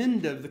toward the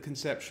end of the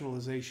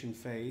conceptualization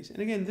phase, and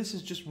again this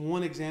is just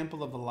one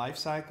example of a life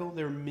cycle.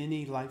 There are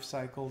many life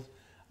cycle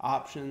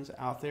options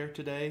out there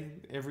today.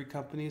 Every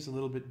company is a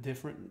little bit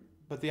different,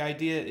 but the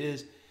idea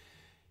is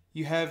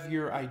you have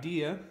your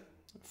idea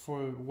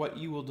for what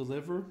you will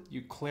deliver,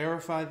 you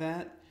clarify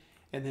that,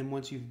 and then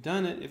once you've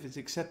done it, if it's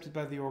accepted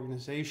by the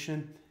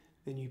organization,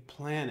 then you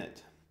plan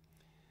it.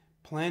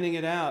 Planning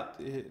it out,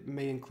 it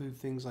may include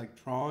things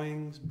like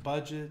drawings,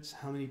 budgets,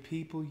 how many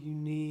people you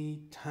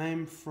need,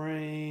 time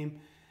frame,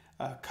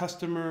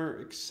 customer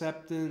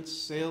acceptance,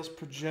 sales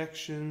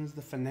projections,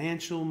 the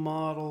financial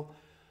model.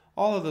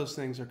 All of those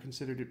things are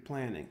considered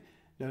planning.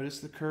 Notice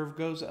the curve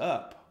goes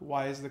up.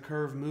 Why is the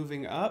curve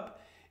moving up?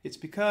 It's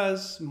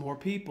because more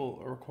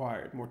people are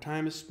required, more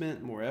time is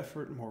spent, more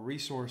effort, more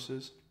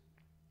resources,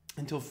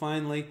 until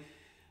finally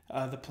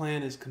the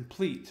plan is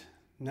complete.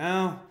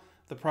 Now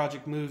the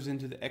project moves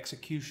into the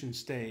execution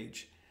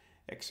stage.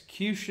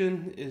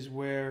 Execution is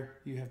where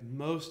you have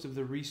most of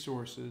the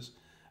resources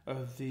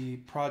of the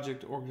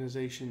project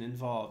organization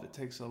involved. It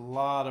takes a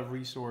lot of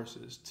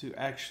resources to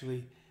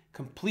actually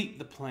complete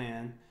the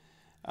plan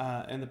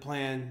and the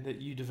plan that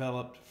you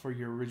developed for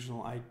your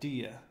original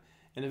idea.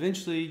 And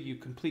eventually you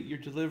complete your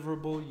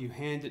deliverable, you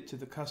hand it to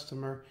the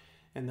customer,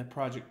 and the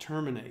project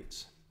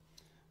terminates.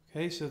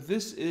 Okay, so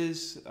this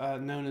is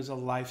known as a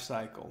life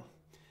cycle.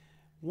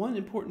 One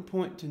important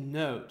point to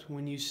note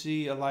when you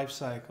see a life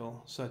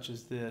cycle such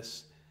as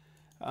this,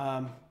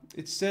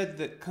 it's said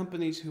that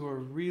companies who are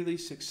really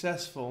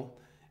successful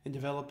in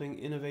developing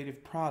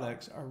innovative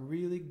products are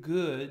really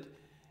good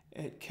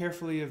at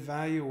carefully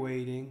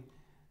evaluating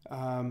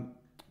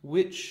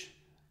which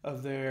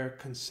of their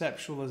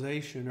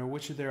conceptualization or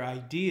which of their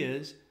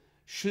ideas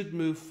should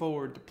move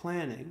forward to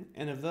planning,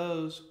 and of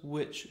those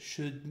which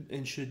should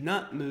and should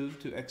not move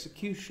to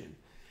execution.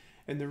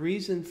 And the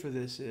reason for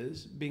this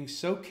is being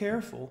so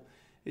careful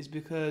is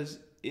because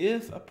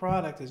if a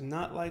product is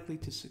not likely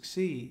to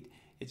succeed,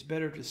 it's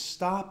better to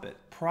stop it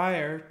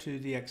prior to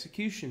the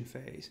execution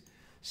phase.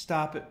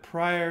 Stop it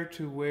prior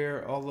to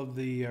where all of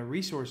the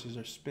resources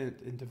are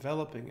spent in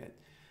developing it.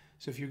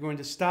 So if you're going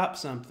to stop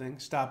something,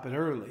 stop it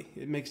early.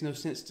 It makes no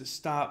sense to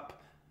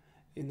stop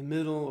in the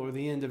middle or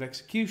the end of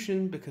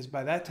execution, because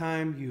by that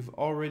time you've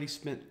already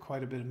spent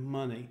quite a bit of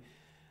money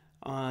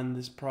on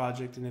this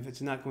project, and if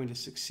it's not going to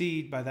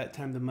succeed, by that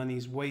time the money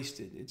is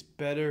wasted. It's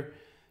better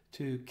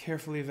to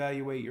carefully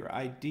evaluate your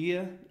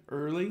idea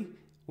early.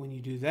 When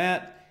you do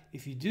that,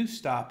 if you do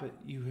stop it,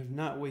 you have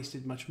not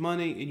wasted much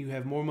money and you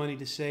have more money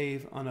to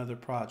save on other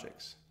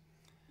projects.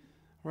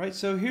 All right,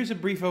 so here's a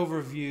brief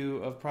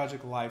overview of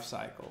project life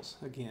cycles.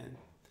 Again,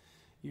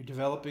 you're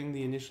developing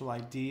the initial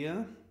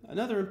idea.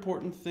 Another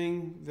important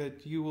thing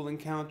that you will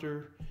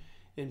encounter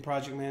in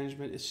project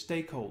management is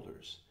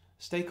stakeholders.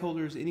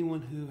 Stakeholder is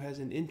anyone who has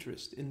an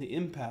interest in the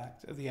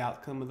impact of the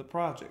outcome of the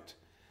project.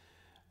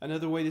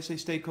 Another way to say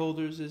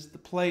stakeholders is the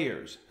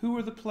players. Who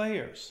are the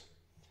players?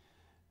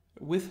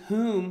 With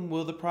whom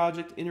will the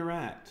project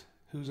interact?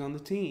 Who's on the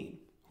team?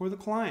 Who are the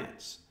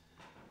clients?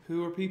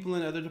 Who are people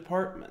in other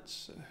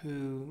departments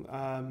who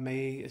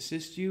may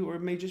assist you or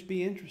may just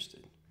be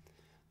interested?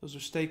 Those are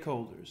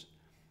stakeholders.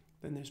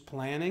 Then there's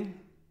planning.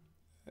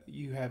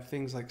 You have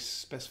things like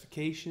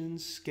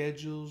specifications,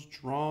 schedules,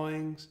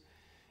 drawings.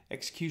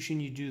 Execution,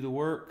 you do the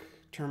work.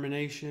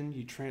 Termination,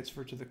 you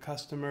transfer to the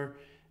customer.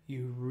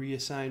 You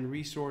reassign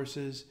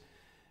resources.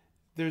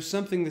 There's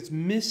something that's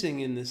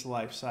missing in this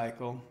life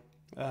cycle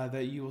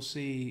that you will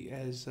see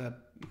as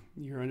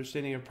your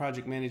understanding of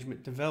project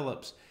management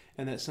develops,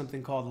 and that's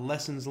something called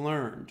lessons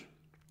learned.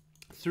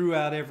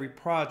 Throughout every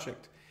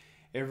project,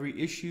 every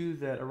issue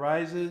that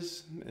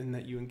arises and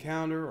that you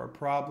encounter or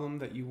problem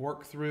that you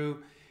work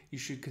through, You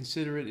should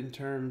consider it in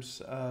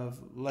terms of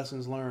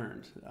lessons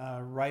learned.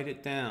 Write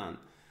it down.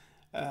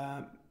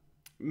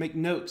 Make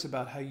notes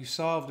about how you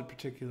solved a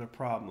particular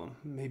problem.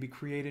 Maybe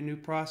create a new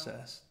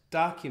process.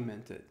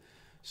 Document it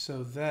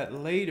so that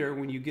later,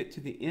 when you get to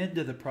the end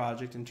of the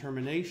project and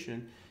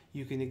termination,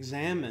 you can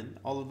examine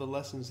all of the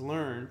lessons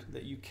learned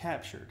that you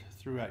captured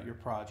throughout your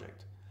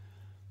project.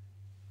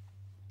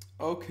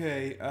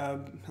 Okay,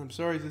 I'm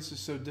sorry this is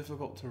so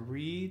difficult to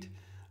read.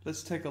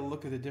 Let's take a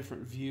look at a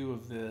different view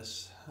of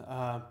this.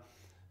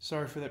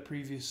 Sorry for that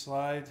previous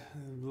slide,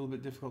 a little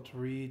bit difficult to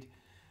read.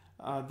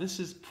 This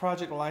is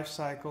project life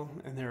cycle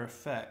and their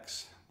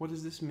effects. What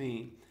does this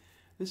mean?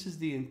 This is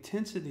the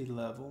intensity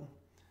level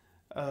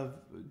of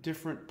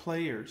different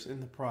players in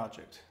the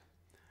project.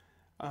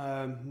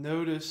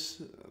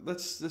 Notice,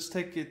 let's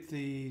take it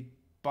the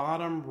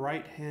bottom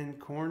right-hand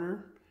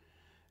corner.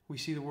 We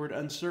see the word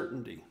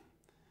uncertainty.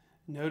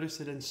 Notice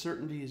that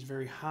uncertainty is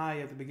very high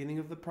at the beginning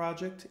of the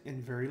project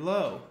and very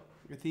low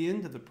at the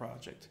end of the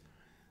project.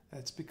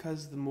 That's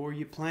because the more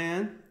you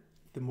plan,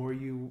 the more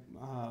you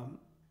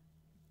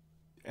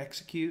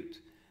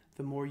execute,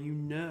 the more you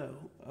know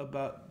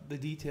about the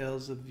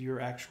details of your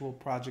actual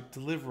project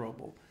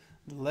deliverable.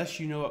 The less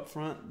you know up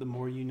front, the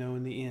more you know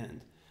in the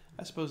end.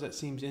 I suppose that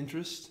seems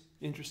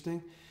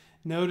interesting.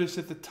 Notice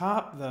at the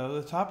top,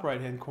 though, the top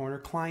right-hand corner,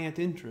 client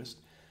interest.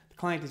 The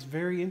client is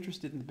very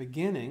interested in the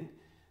beginning,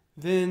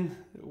 then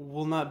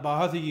will not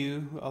bother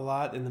you a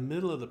lot in the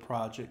middle of the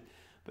project.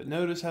 But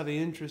notice how the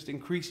interest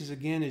increases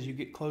again as you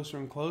get closer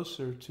and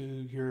closer to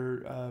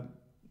your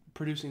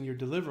producing your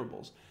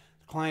deliverables.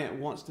 The client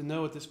wants to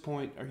know at this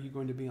point, are you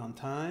going to be on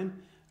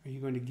time? Are you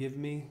going to give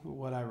me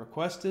what I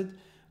requested?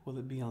 Will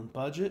it be on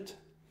budget?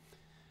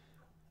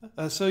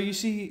 So you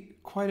see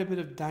quite a bit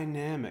of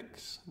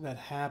dynamics that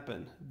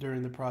happen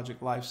during the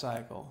project life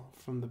cycle,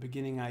 from the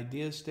beginning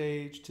idea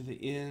stage to the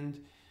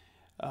end.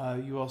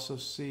 You also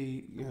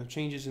see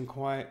changes in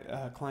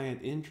client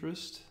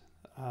interest,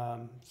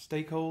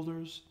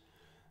 stakeholders,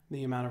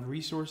 the amount of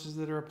resources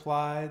that are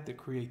applied, the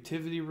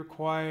creativity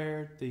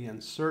required, the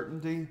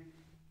uncertainty.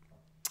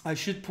 I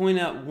should point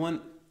out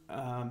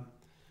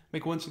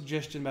make one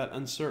suggestion about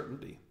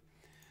uncertainty.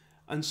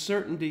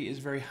 Uncertainty is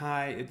very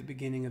high at the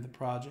beginning of the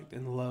project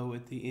and low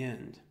at the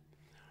end.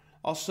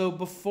 Also,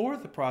 before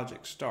the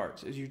project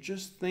starts, as you're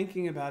just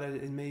thinking about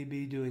it and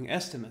maybe doing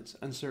estimates,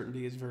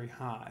 uncertainty is very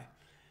high.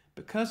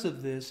 Because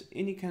of this,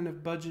 any kind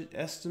of budget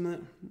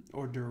estimate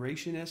or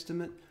duration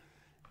estimate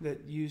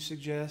that you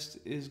suggest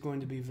is going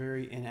to be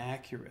very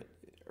inaccurate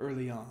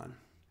early on.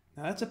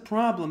 Now that's a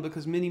problem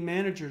because many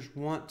managers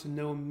want to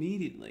know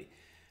immediately,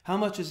 how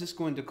much is this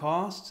going to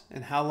cost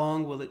and how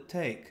long will it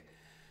take?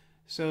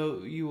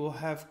 So you will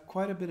have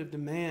quite a bit of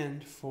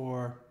demand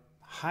for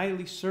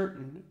highly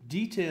certain,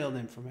 detailed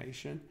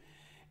information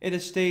at a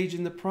stage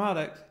in the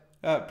project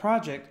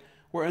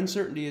where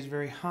uncertainty is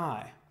very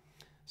high.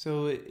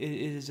 So it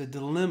is a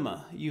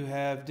dilemma. You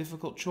have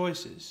difficult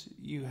choices.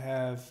 You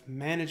have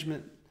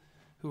management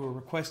who are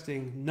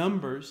requesting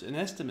numbers and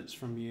estimates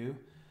from you,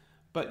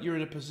 but you're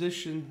in a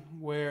position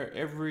where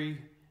every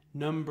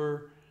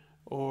number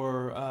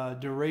or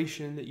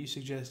duration that you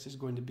suggest is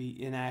going to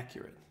be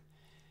inaccurate.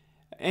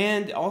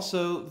 And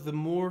also, the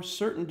more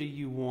certainty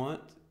you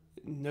want,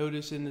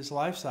 notice in this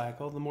life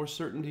cycle, the more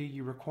certainty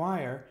you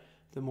require,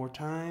 the more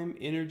time,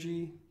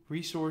 energy,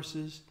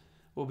 resources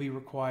will be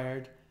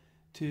required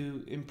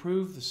to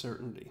improve the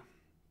certainty.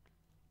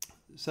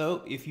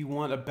 So if you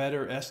want a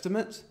better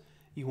estimate,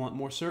 you want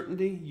more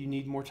certainty, you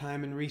need more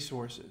time and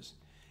resources.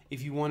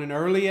 If you want an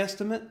early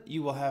estimate,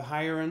 you will have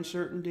higher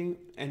uncertainty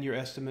and your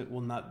estimate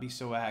will not be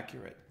so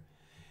accurate.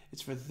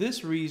 It's for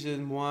this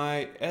reason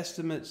why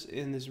estimates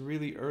in this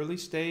really early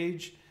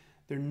stage,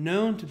 they're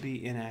known to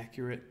be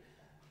inaccurate,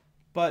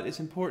 but it's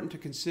important to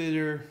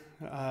consider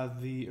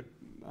the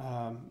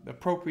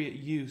appropriate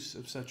use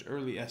of such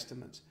early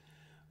estimates.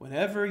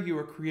 Whenever you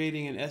are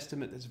creating an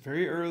estimate that's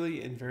very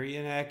early and very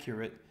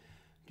inaccurate,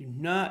 do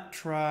not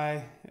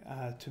try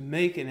to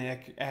make an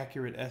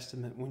accurate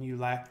estimate when you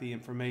lack the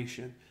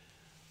information.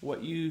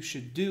 What you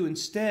should do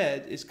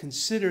instead is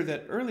consider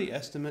that early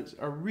estimates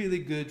are really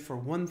good for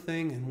one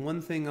thing and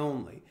one thing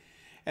only,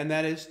 and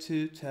that is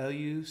to tell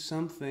you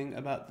something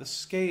about the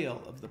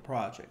scale of the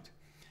project.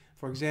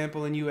 For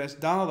example, in US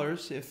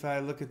dollars, if I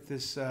look at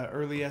this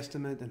early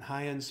estimate and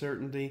high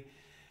uncertainty,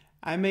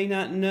 I may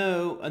not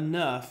know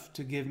enough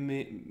to give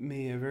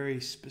me a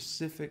very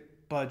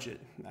specific budget.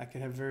 I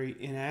could have a very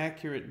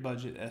inaccurate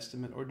budget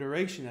estimate or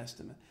duration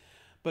estimate.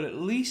 But at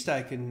least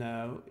I can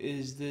know,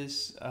 is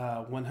this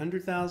a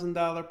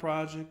 $100,000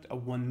 project, a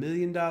 $1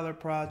 million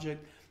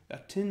project, a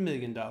 $10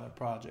 million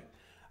project?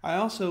 I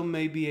also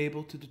may be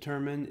able to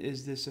determine,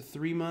 is this a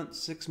 3-month,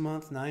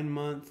 6-month,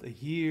 9-month, a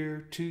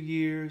year, 2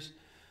 years?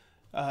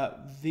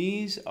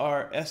 These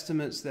are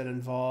estimates that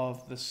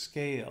involve the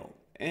scale.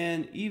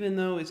 And even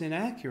though it's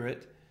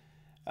inaccurate,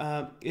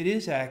 it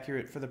is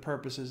accurate for the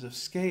purposes of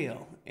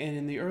scale. And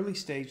in the early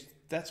stage,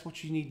 that's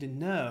what you need to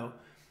know.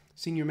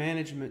 Senior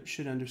management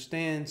should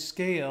understand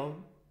scale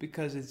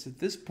because it's at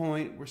this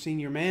point where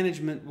senior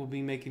management will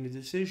be making a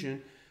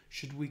decision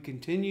Should we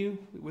continue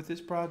with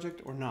this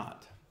project or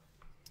not?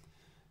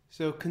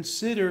 So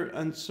consider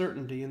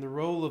uncertainty and the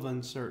role of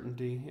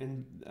uncertainty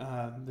and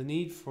the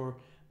need for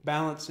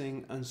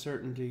balancing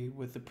uncertainty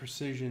with the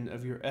precision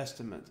of your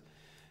estimate.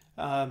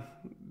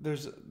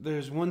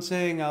 There's one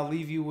saying I'll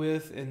leave you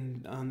with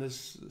on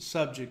this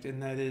subject,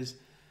 and that is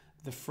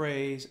the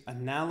phrase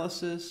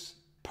analysis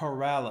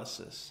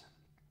paralysis.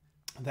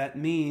 That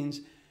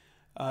means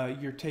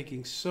you're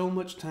taking so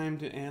much time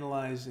to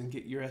analyze and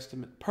get your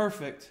estimate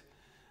perfect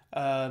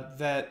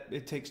that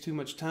it takes too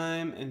much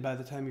time, and by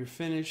the time you're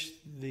finished,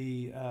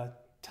 the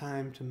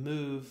time to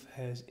move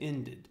has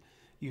ended.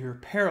 You're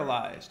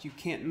paralyzed. You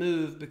can't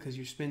move because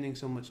you're spending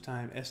so much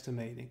time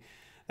estimating.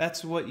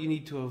 That's what you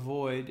need to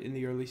avoid in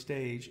the early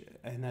stage,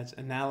 and that's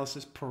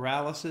analysis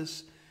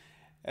paralysis.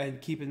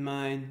 And keep in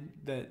mind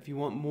that if you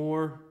want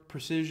more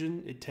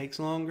precision, it takes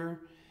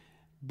longer,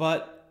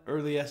 but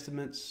early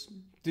estimates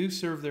do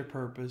serve their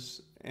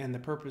purpose, and the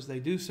purpose they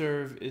do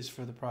serve is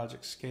for the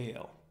project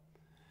scale.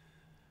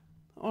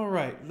 All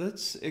right,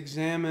 let's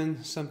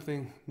examine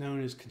something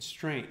known as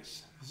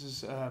constraints.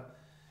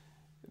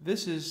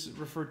 This is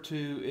referred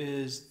to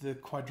as the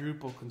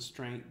quadruple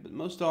constraint, but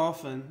most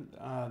often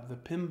the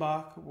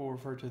PMBOK will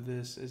refer to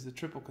this as the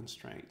triple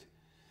constraint.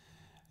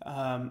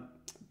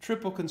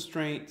 Triple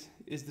constraint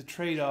is the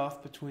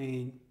trade-off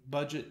between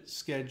budget,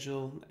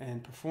 schedule,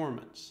 and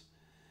performance.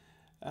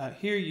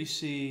 Here you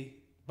see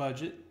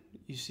budget,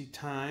 you see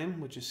time,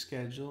 which is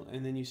schedule,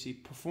 and then you see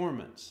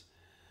performance.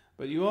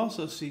 But you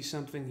also see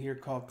something here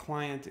called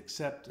client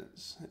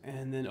acceptance,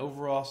 and then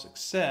overall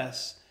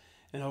success.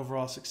 And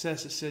overall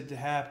success is said to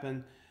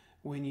happen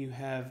when you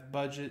have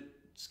budget,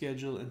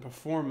 schedule, and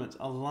performance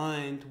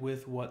aligned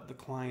with what the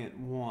client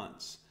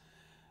wants.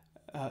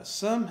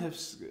 Some have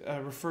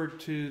referred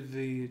to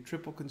the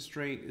triple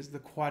constraint as the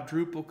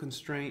quadruple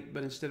constraint,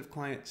 but instead of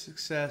client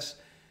success,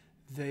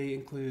 they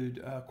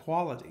include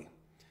quality.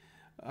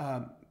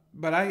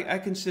 But I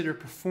consider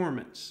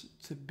performance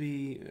to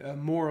be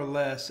more or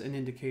less an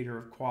indicator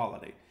of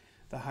quality.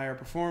 The higher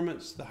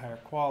performance, the higher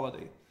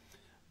quality.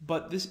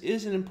 But this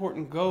is an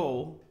important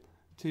goal,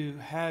 to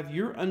have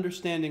your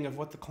understanding of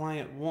what the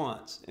client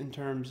wants in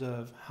terms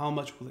of how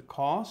much will it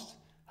cost,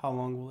 how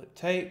long will it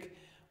take,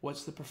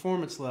 what's the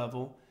performance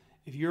level.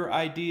 If your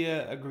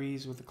idea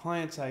agrees with the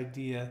client's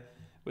idea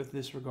with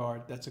this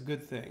regard, that's a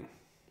good thing.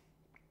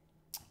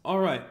 All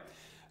right,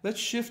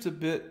 let's shift a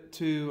bit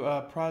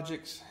to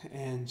projects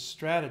and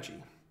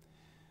strategy.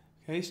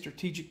 Okay,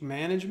 strategic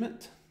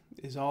management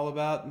is all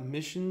about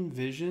mission,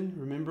 vision.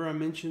 Remember, I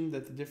mentioned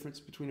that the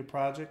difference between a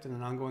project and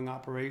an ongoing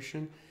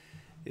operation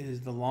is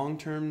the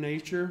long-term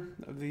nature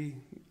of the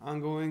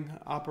ongoing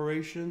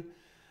operation.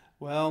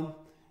 Well,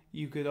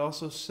 you could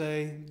also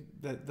say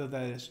that though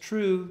that is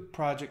true,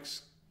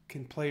 projects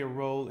can play a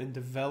role in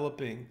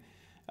developing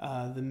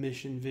the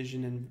mission,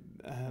 vision,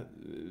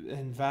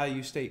 and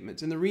value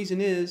statements. And the reason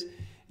is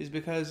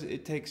because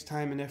it takes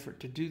time and effort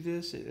to do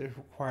this. It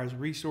requires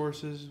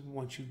resources.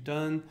 Once you've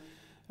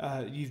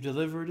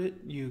delivered it,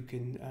 you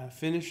can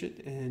finish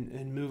it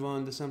and move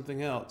on to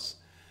something else.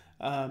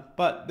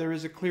 But there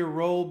is a clear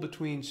role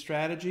between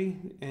strategy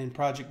and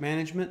project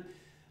management,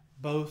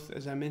 both,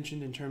 as I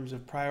mentioned, in terms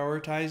of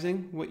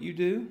prioritizing what you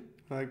do,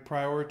 like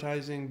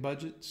prioritizing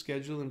budget,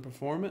 schedule, and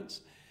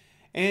performance.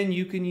 And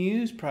you can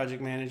use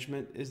project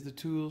management as the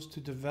tools to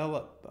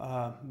develop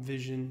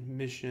vision,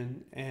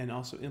 mission, and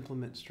also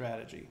implement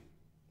strategy.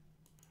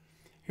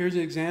 Here's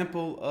an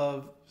example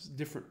of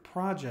different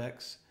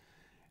projects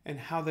and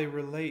how they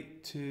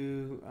relate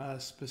to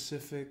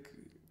specific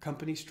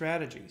company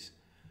strategies.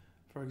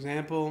 For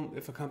example,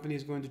 if a company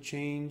is going to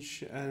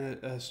change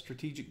a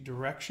strategic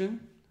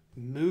direction,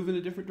 move in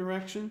a different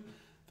direction,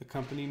 the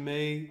company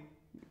may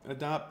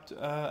adopt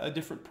a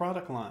different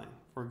product line,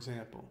 for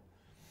example.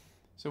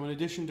 So in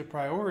addition to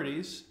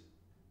priorities,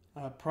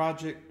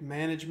 project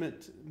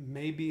management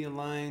may be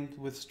aligned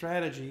with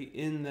strategy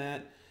in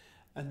that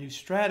a new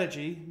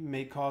strategy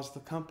may cause the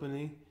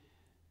company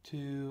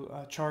to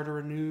charter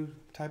a new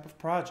type of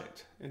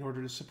project in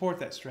order to support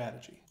that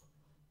strategy.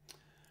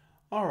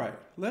 All right,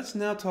 let's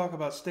now talk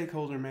about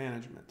stakeholder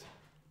management.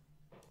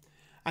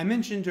 I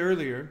mentioned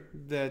earlier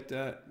that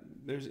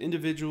there's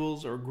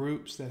individuals or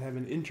groups that have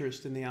an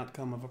interest in the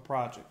outcome of a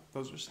project.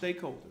 Those are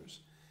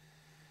stakeholders.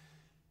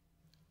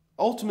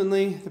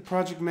 Ultimately, the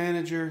project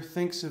manager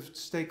thinks of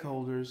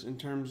stakeholders in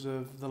terms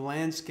of the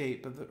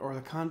landscape or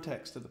the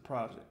context of the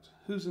project.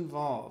 Who's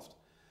involved?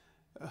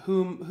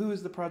 Who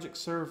is the project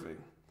serving?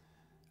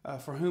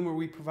 For whom are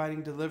we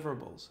providing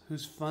deliverables?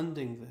 Who's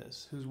funding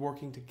this? Who's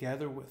working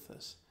together with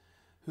us?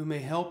 Who may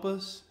help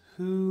us?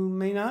 Who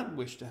may not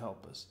wish to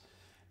help us?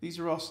 These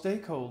are all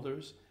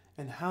stakeholders,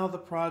 and how the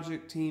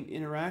project team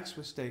interacts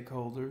with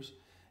stakeholders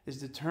is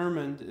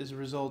determined as a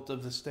result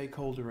of the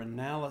stakeholder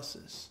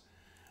analysis.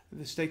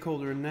 The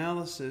stakeholder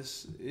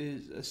analysis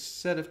is a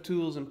set of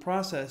tools and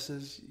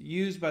processes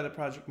used by the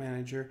project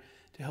manager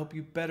to help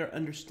you better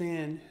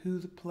understand who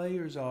the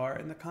players are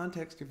in the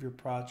context of your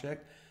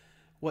project,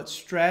 what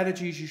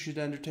strategies you should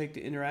undertake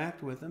to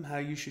interact with them, how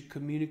you should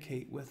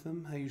communicate with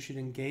them, how you should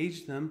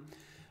engage them,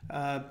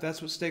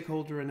 That's what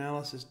stakeholder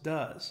analysis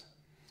does.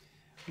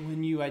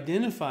 When you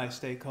identify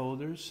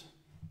stakeholders,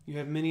 you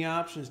have many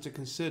options to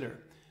consider.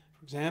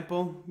 For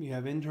example, you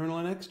have internal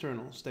and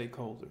external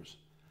stakeholders.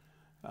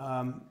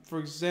 For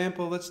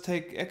example, let's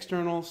take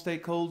external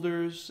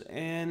stakeholders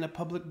and a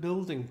public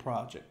building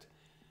project.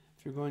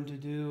 If you're going to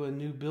do a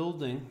new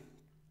building,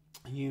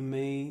 you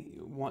may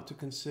want to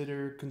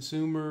consider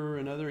consumer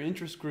and other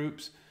interest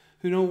groups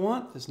who don't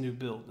want this new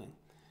building.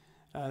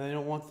 They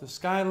don't want the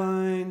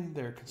skyline.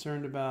 They're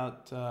concerned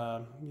about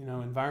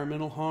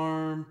environmental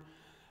harm.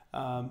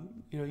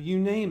 You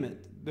name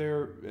it.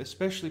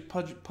 Especially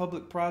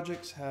public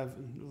projects have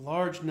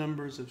large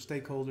numbers of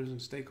stakeholders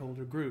and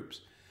stakeholder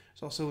groups.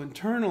 There's also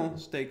internal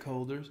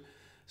stakeholders,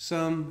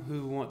 some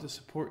who want to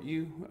support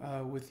you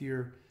with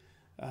your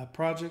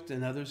project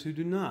and others who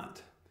do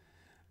not.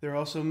 There are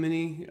also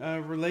many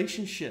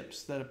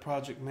relationships that a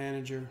project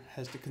manager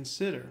has to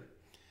consider.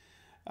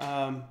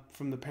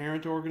 From the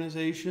parent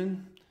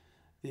organization,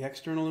 the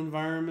external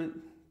environment,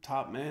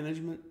 top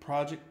management,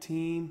 project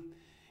team.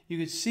 You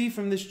could see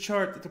from this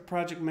chart that the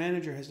project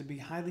manager has to be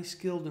highly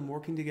skilled in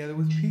working together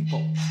with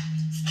people.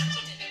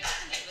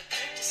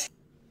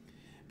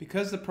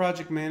 Because the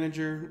project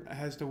manager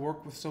has to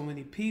work with so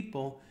many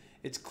people,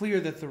 it's clear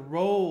that the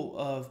role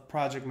of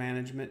project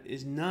management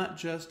is not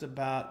just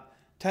about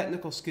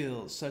technical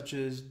skills, such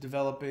as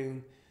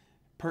developing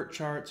PERT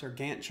charts or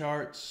Gantt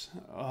charts,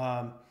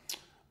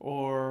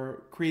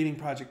 or creating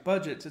project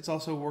budgets. It's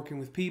also working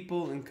with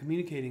people and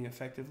communicating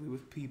effectively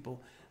with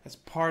people. That's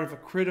part of a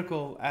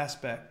critical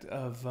aspect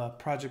of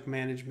project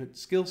management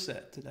skill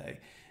set today.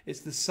 It's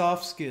the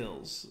soft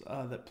skills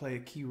that play a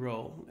key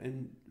role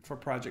for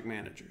project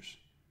managers.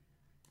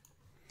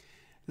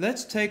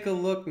 Let's take a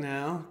look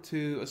now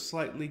to a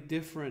slightly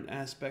different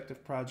aspect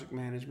of project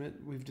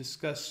management. We've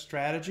discussed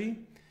strategy.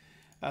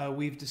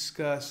 We've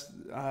discussed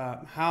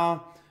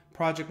how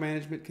project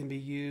management can be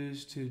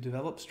used to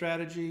develop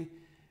strategy,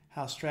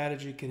 how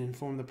strategy can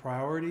inform the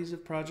priorities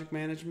of project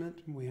management.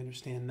 We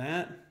understand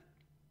that.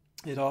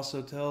 It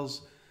also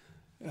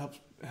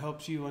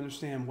helps you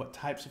understand what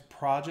types of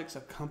projects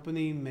a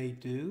company may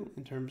do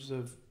in terms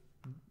of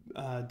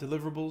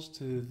deliverables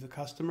to the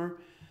customer.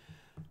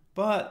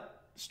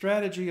 But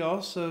strategy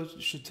also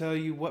should tell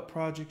you what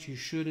projects you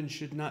should and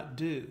should not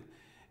do.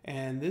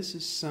 And this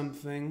is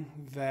something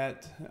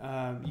that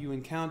you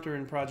encounter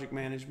in project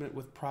management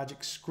with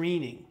project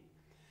screening.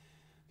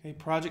 Okay,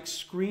 project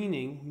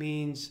screening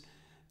means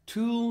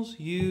tools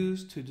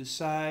used to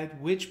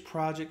decide which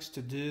projects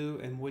to do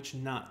and which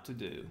not to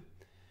do.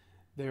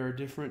 There are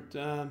different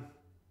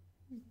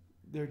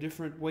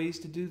ways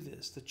to do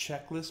this. The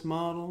checklist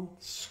model,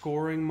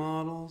 scoring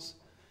models,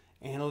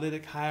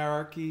 analytic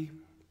hierarchy,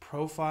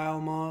 profile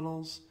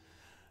models.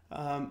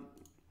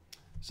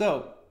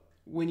 So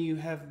when you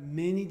have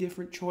many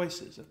different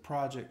choices of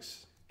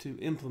projects to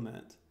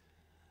implement,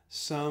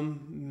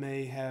 some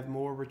may have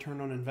more return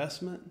on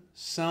investment.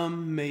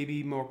 Some may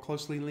be more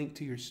closely linked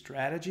to your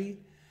strategy.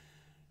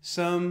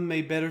 Some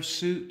may better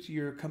suit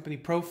your company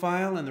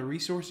profile and the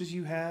resources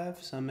you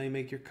have. Some may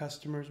make your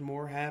customers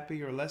more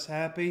happy or less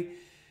happy.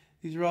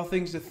 These are all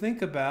things to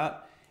think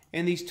about.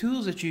 And these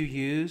tools that you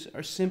use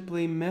are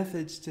simply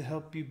methods to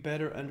help you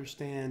better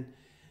understand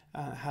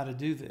how to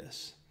do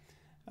this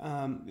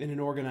in an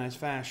organized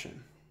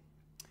fashion.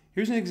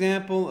 Here's an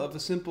example of a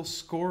simple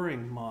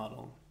scoring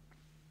model.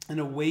 In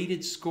a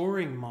weighted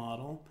scoring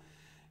model,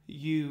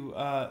 you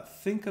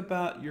think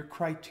about your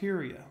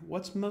criteria.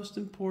 What's most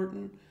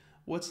important?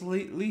 What's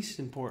least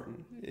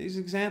important? As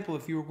an example,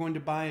 if you were going to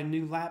buy a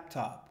new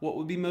laptop, what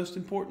would be most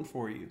important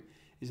for you?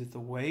 Is it the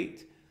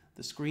weight,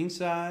 the screen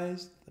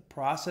size, the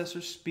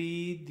processor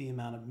speed, the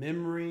amount of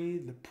memory,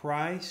 the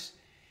price?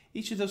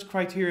 Each of those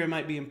criteria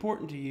might be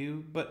important to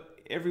you, but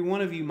every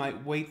one of you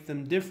might weight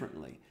them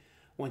differently.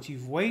 Once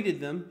you've weighted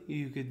them,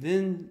 you could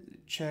then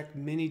check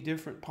many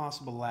different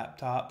possible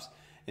laptops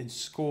and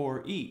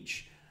score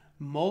each.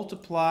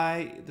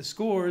 Multiply the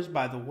scores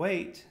by the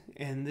weight,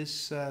 and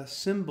this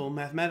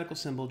mathematical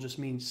symbol, just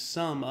means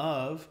sum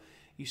of.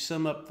 You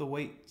sum up the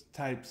weight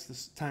times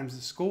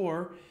the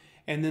score,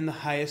 and then the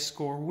highest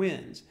score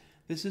wins.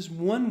 This is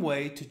one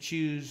way to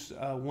choose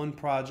one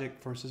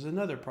project versus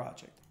another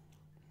project.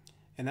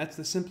 And that's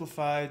the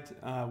simplified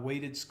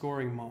weighted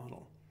scoring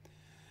model.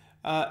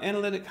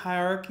 Analytic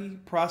hierarchy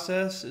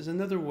process is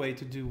another way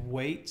to do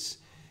weights.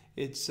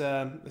 It's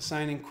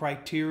assigning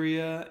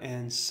criteria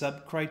and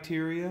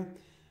sub-criteria.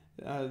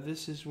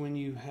 This is when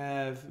you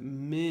have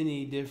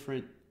many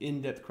different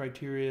in-depth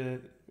criteria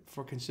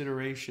for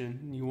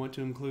consideration. You want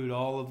to include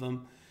all of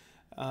them.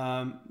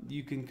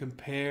 You can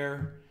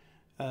compare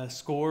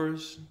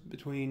scores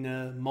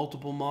between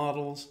multiple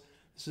models.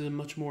 This is a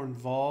much more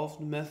involved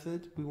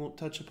method. We won't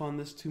touch upon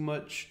this too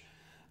much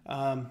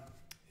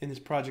in this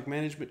project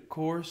management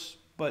course,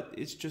 but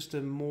it's just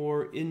a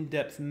more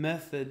in-depth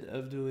method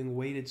of doing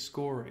weighted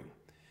scoring.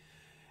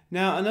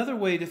 Now, another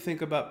way to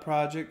think about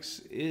projects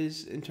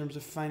is in terms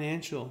of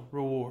financial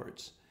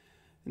rewards.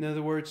 In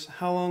other words,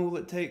 how long will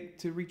it take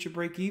to reach a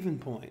break-even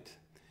point?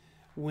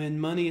 When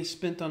money is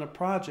spent on a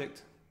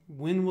project,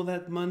 when will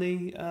that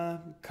money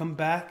come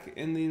back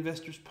in the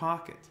investor's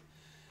pocket?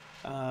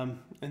 And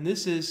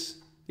this is,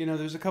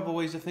 there's a couple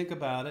ways to think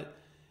about it.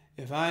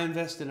 If I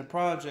invest in a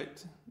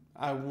project,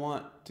 I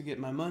want to get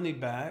my money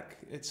back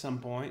at some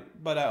point,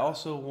 but I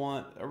also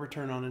want a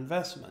return on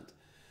investment.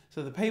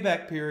 So the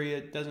payback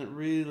period doesn't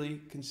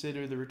really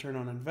consider the return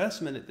on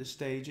investment at this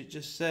stage. It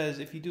just says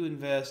if you do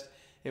invest,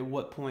 at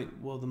what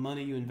point will the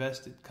money you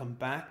invested come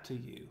back to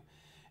you?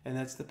 And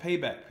that's the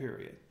payback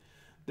period.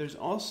 There's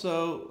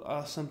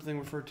also something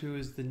referred to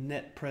as the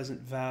net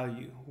present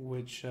value,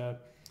 which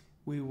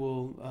we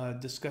will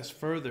discuss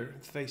further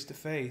face to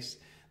face.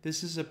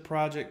 This is a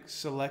project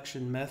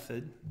selection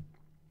method,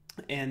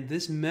 and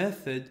this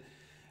method,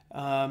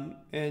 and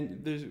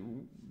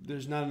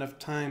there's not enough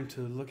time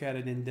to look at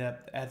it in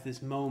depth at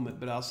this moment,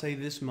 but I'll say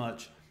this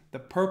much. The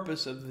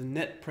purpose of the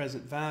net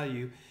present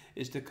value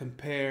is to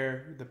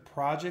compare the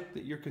project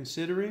that you're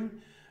considering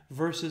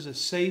versus a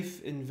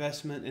safe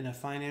investment in a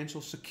financial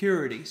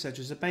security, such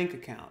as a bank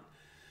account.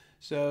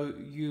 So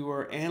you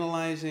are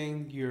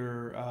analyzing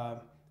your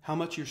how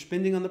much you're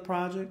spending on the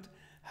project,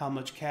 how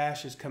much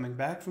cash is coming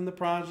back from the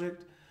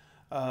project,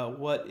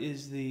 what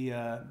is the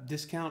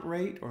discount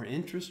rate or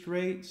interest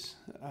rates,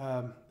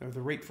 or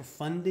the rate for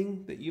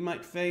funding that you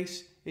might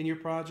face in your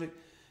project.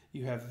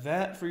 You have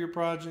that for your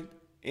project,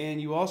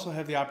 and you also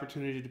have the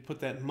opportunity to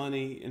put that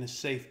money in a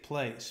safe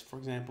place. For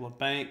example, a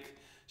bank,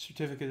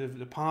 certificate of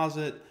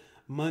deposit,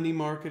 money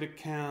market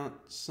account,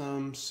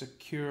 some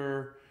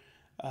secure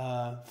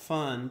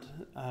fund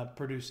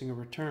producing a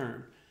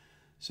return.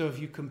 So if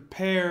you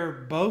compare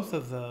both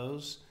of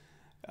those,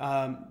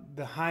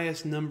 the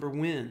highest number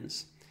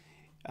wins.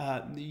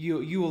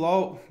 You will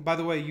all, by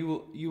the way,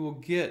 you will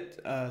get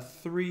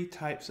 3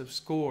 types of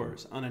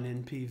scores on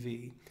an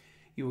NPV.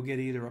 You will get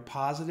either a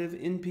positive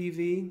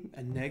NPV,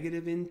 a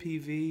negative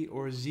NPV,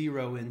 or a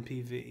 0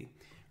 NPV.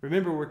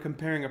 Remember, we're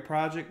comparing a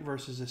project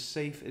versus a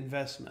safe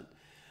investment.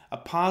 A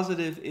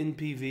positive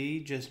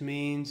NPV just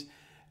means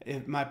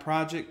if my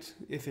project,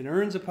 if it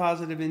earns a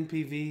positive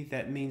NPV,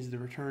 that means the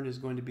return is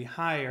going to be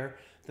higher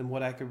than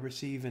what I could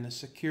receive in a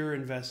secure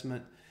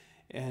investment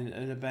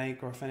in a bank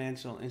or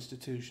financial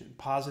institution.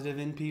 Positive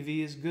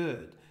NPV is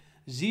good.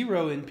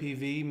 0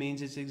 NPV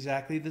means it's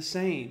exactly the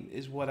same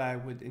as what I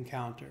would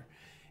encounter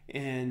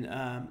in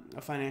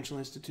a financial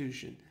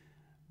institution.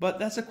 But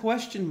that's a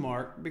question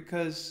mark,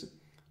 because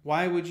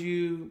why would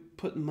you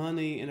put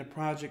money in a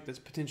project that's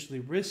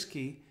potentially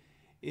risky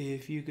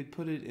if you could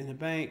put it in a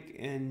bank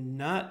and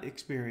not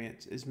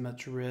experience as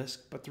much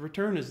risk, but the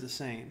return is the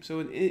same?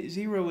 So a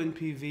 0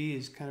 NPV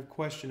is kind of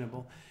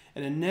questionable.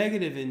 And a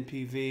negative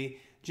NPV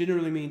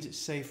generally means it's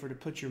safer to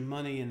put your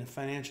money in a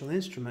financial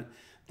instrument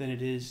than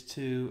it is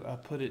to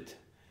put it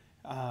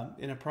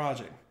in a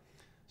project.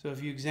 So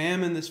if you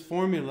examine this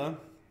formula,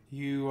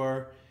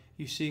 you're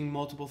seeing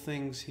multiple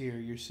things here.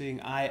 You're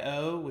seeing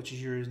IO, which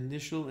is your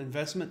initial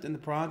investment in the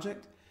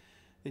project.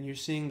 Then you're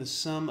seeing the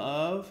sum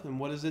of, and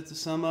what is it the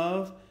sum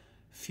of?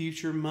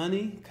 Future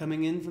money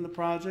coming in from the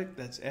project,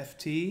 that's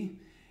FT.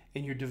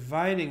 And you're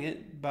dividing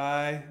it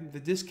by the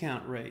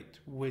discount rate,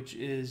 which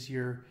is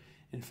your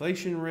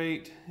inflation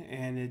rate,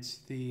 and it's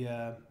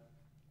the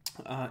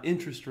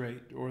interest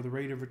rate or the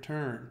rate of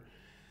return.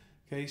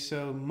 Okay,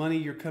 so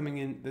money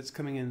that's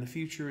coming in the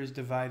future is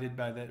divided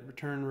by that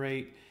return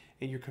rate,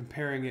 and you're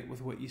comparing it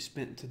with what you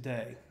spent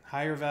today.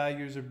 Higher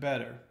values are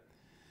better.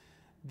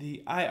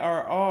 The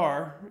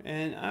IRR,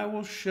 and I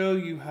will show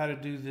you how to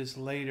do this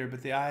later,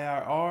 but the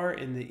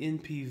IRR and the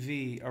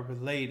NPV are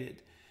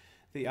related.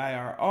 The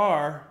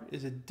IRR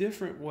is a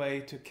different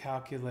way to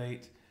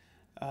calculate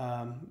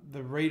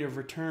the rate of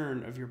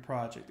return of your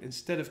project.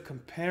 Instead of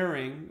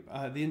comparing,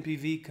 the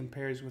NPV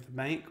compares with a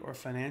bank or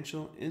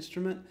financial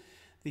instrument.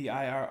 The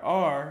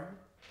IRR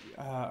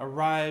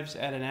arrives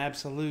at an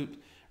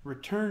absolute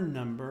return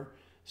number,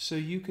 so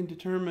you can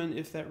determine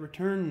if that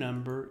return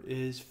number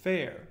is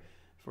fair.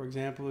 For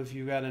example, if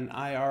you got an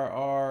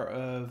IRR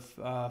of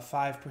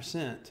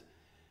 5%,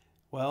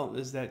 well,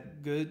 is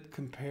that good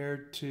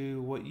compared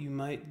to what you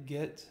might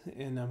get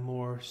in a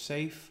more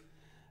safe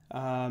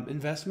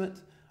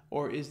investment?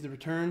 Or is the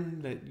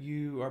return that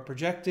you are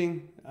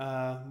projecting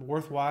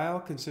worthwhile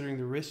considering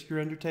the risk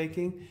you're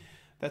undertaking?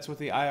 That's what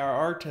the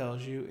IRR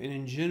tells you. And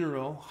in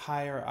general,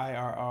 higher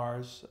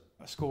IRRs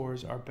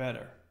scores are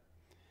better.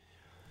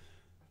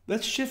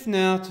 Let's shift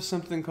now to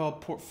something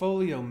called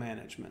portfolio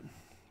management.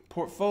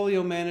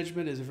 Portfolio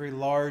management is a very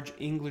large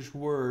English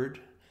word,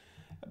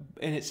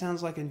 and it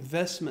sounds like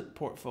investment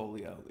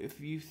portfolio. If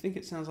you think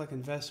it sounds like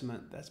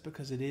investment, that's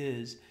because it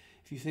is.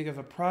 If you think of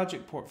a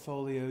project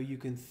portfolio, you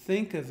can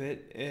think of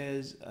it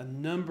as a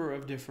number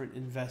of different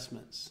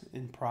investments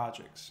in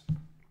projects.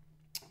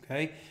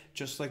 Okay?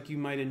 Just like you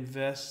might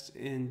invest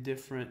in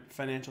different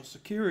financial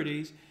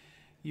securities,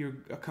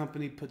 a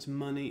company puts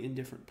money in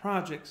different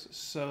projects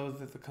so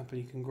that the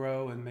company can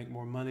grow and make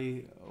more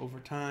money over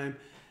time.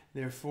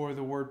 Therefore,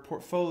 the word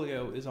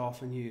portfolio is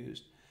often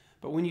used.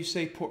 But when you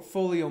say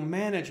portfolio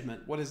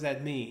management, what does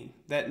that mean?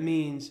 That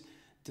means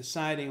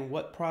deciding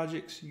what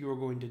projects you are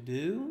going to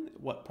do,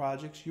 what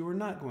projects you are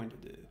not going to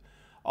do.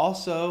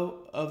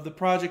 Also, of the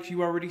projects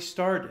you already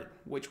started,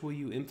 which will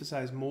you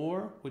emphasize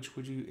more? Which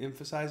would you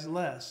emphasize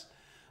less?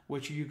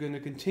 Which are you going to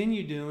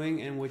continue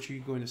doing and which are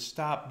you going to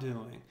stop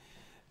doing?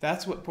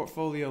 That's what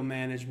portfolio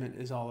management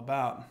is all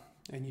about.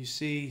 And you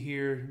see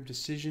here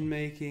decision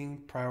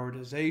making,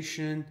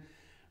 prioritization,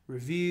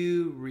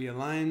 review,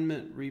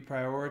 realignment,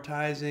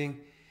 reprioritizing.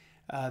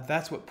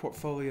 That's what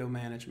portfolio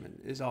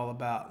management is all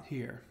about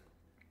here.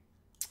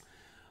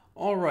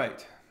 All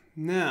right.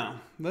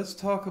 Now, let's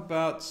talk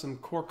about some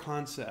core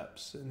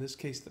concepts, in this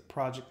case, the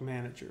project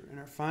manager, in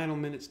our final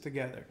minutes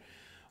together.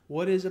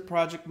 What is a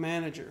project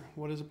manager?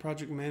 What does a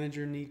project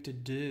manager need to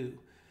do?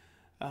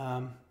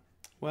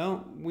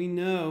 Well, we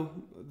know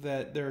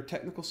that there are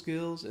technical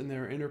skills and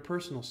there are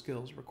interpersonal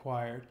skills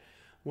required.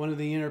 One of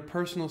the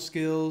interpersonal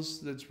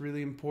skills that's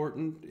really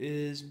important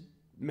is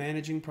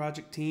managing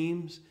project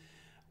teams,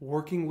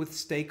 working with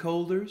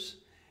stakeholders,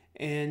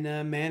 and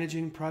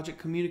managing project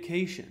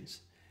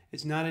communications.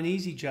 It's not an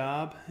easy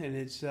job, and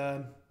it's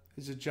a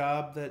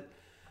job that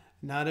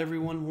not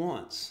everyone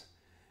wants.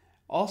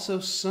 Also,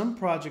 some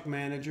project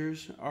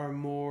managers are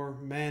more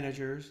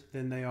managers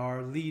than they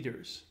are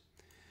leaders.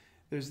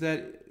 There's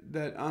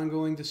that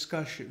ongoing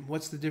discussion.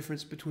 What's the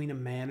difference between a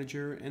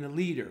manager and a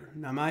leader?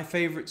 Now, my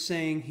favorite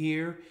saying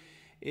here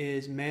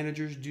is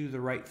managers do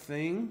the right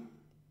thing,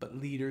 but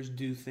leaders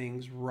do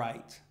things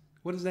right.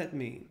 What does that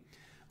mean?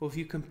 Well, if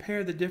you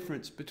compare the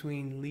difference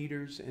between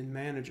leaders and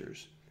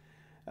managers,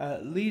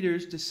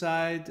 leaders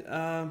decide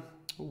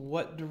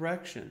what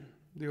direction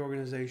the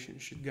organization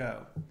should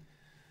go.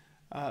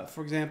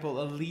 For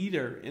example, a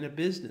leader in a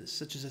business,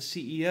 such as a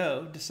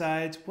CEO,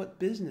 decides what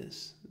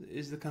business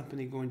is the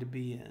company going to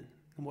be in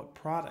and what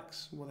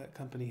products will that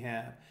company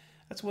have.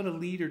 That's what a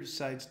leader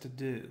decides to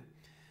do.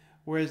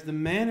 Whereas the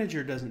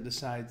manager doesn't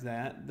decide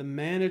that. The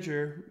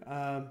manager's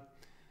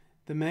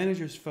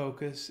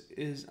focus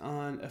is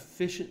on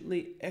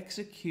efficiently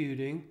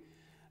executing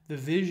the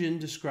vision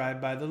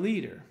described by the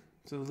leader.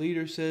 So the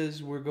leader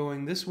says, we're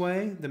going this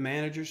way. The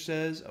manager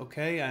says,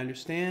 okay, I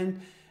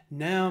understand.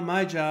 Now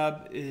my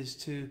job is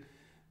to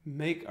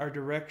make our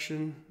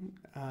direction,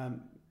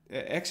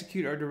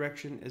 execute our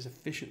direction as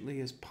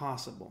efficiently as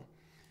possible.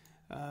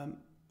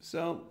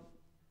 So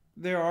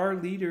there are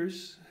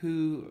leaders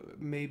who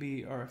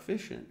maybe are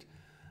efficient,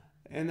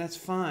 and that's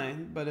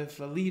fine. But if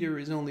a leader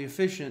is only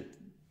efficient,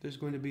 there's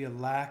going to be a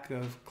lack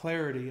of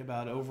clarity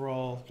about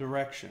overall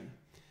direction.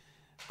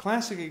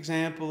 Classic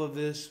example of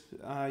this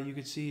you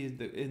could see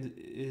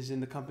is in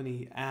the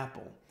company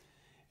Apple.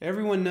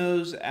 Everyone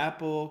knows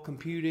Apple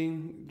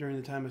computing during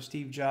the time of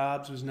Steve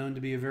Jobs was known to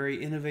be a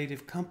very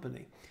innovative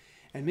company.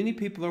 And many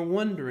people are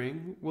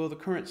wondering, will the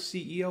current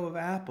CEO of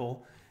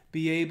Apple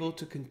be able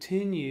to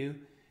continue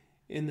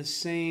in the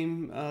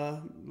same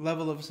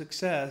level of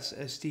success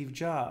as Steve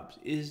Jobs?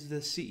 Is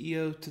the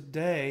CEO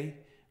today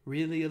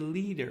really a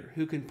leader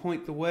who can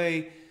point the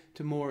way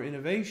to more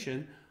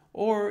innovation?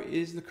 Or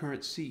is the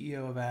current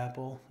CEO of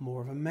Apple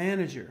more of a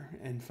manager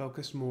and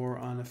focused more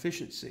on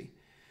efficiency?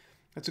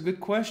 That's a good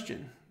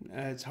question.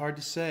 It's hard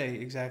to say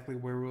exactly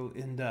where we'll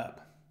end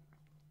up.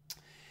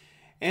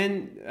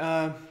 And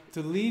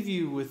to leave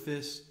you with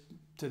this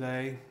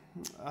today,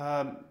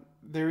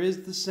 there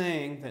is the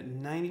saying that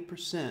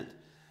 90%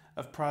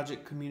 of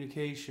project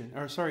communication,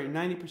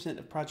 90%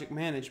 of project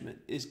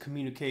management is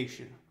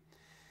communication.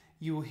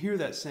 You will hear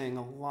that saying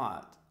a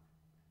lot.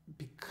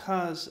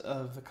 Because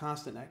of the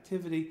constant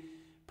activity,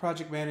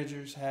 project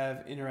managers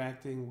have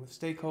interacting with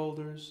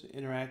stakeholders,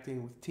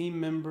 interacting with team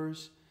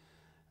members,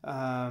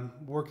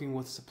 working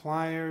with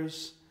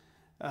suppliers,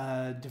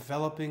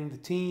 developing the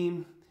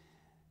team.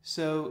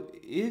 So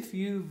if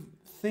you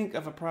think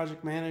of a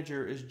project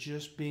manager as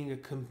just being a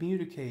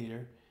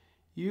communicator,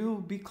 you'll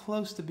be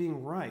close to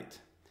being right.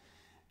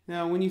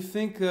 Now, when you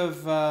think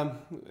of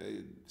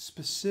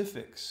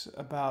specifics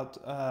about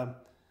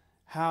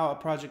how a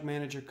project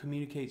manager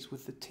communicates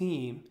with the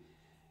team,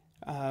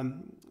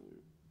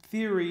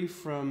 theory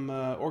from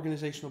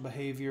organizational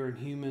behavior and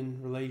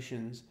human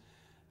relations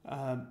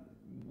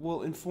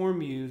will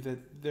inform you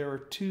that there are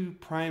two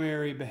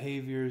primary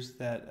behaviors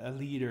that a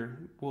leader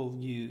will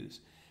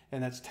use,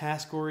 and that's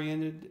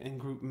task-oriented and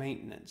group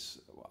maintenance.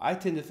 I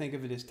tend to think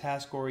of it as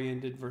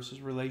task-oriented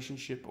versus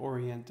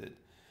relationship-oriented.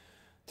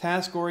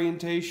 Task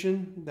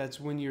orientation, that's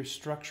when you're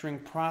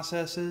structuring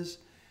processes,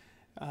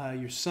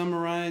 you're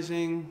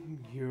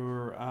summarizing,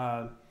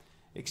 you're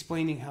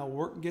explaining how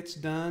work gets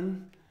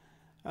done.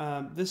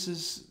 This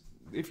is,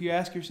 if you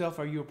ask yourself,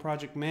 are you a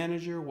project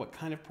manager? What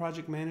kind of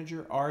project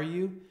manager are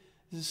you?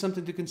 This is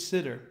something to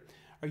consider.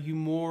 Are you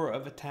more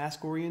of a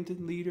task-oriented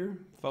leader,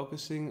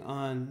 focusing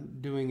on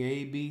doing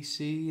A, B,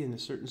 C in a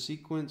certain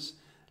sequence,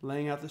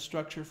 laying out the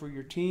structure for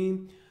your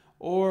team?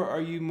 Or are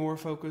you more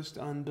focused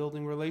on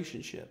building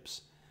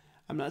relationships?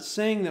 I'm not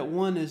saying that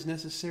one is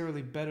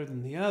necessarily better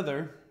than the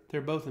other. They're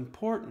both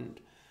important.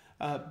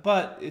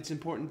 But it's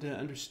important to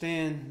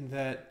understand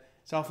that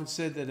it's often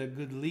said that a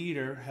good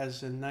leader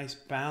has a nice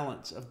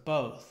balance of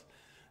both.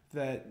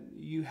 That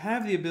you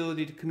have the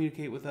ability to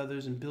communicate with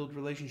others and build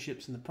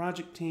relationships in the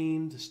project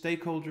team, the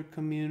stakeholder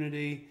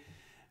community,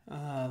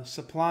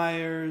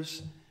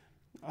 suppliers.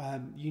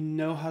 You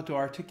know how to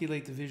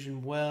articulate the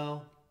vision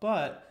well,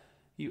 but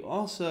you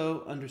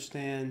also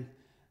understand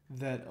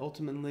that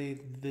ultimately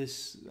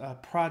this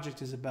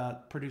project is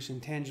about producing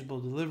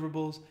tangible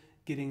deliverables,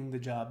 getting the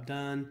job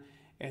done,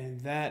 and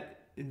that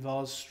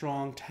involves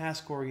strong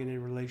task-oriented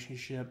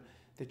relationship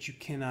that you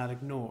cannot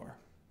ignore.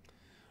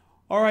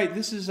 All right,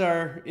 this is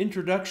our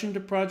introduction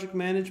to project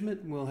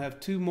management. We'll have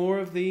 2 more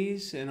of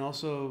these and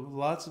also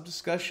lots of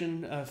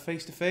discussion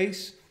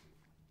face-to-face.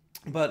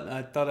 But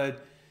I thought I'd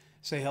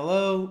say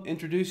hello,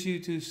 introduce you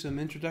to some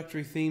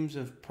introductory themes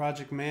of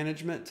project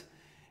management,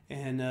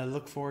 and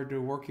look forward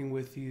to working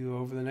with you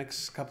over the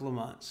next couple of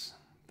months.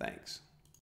 Thanks.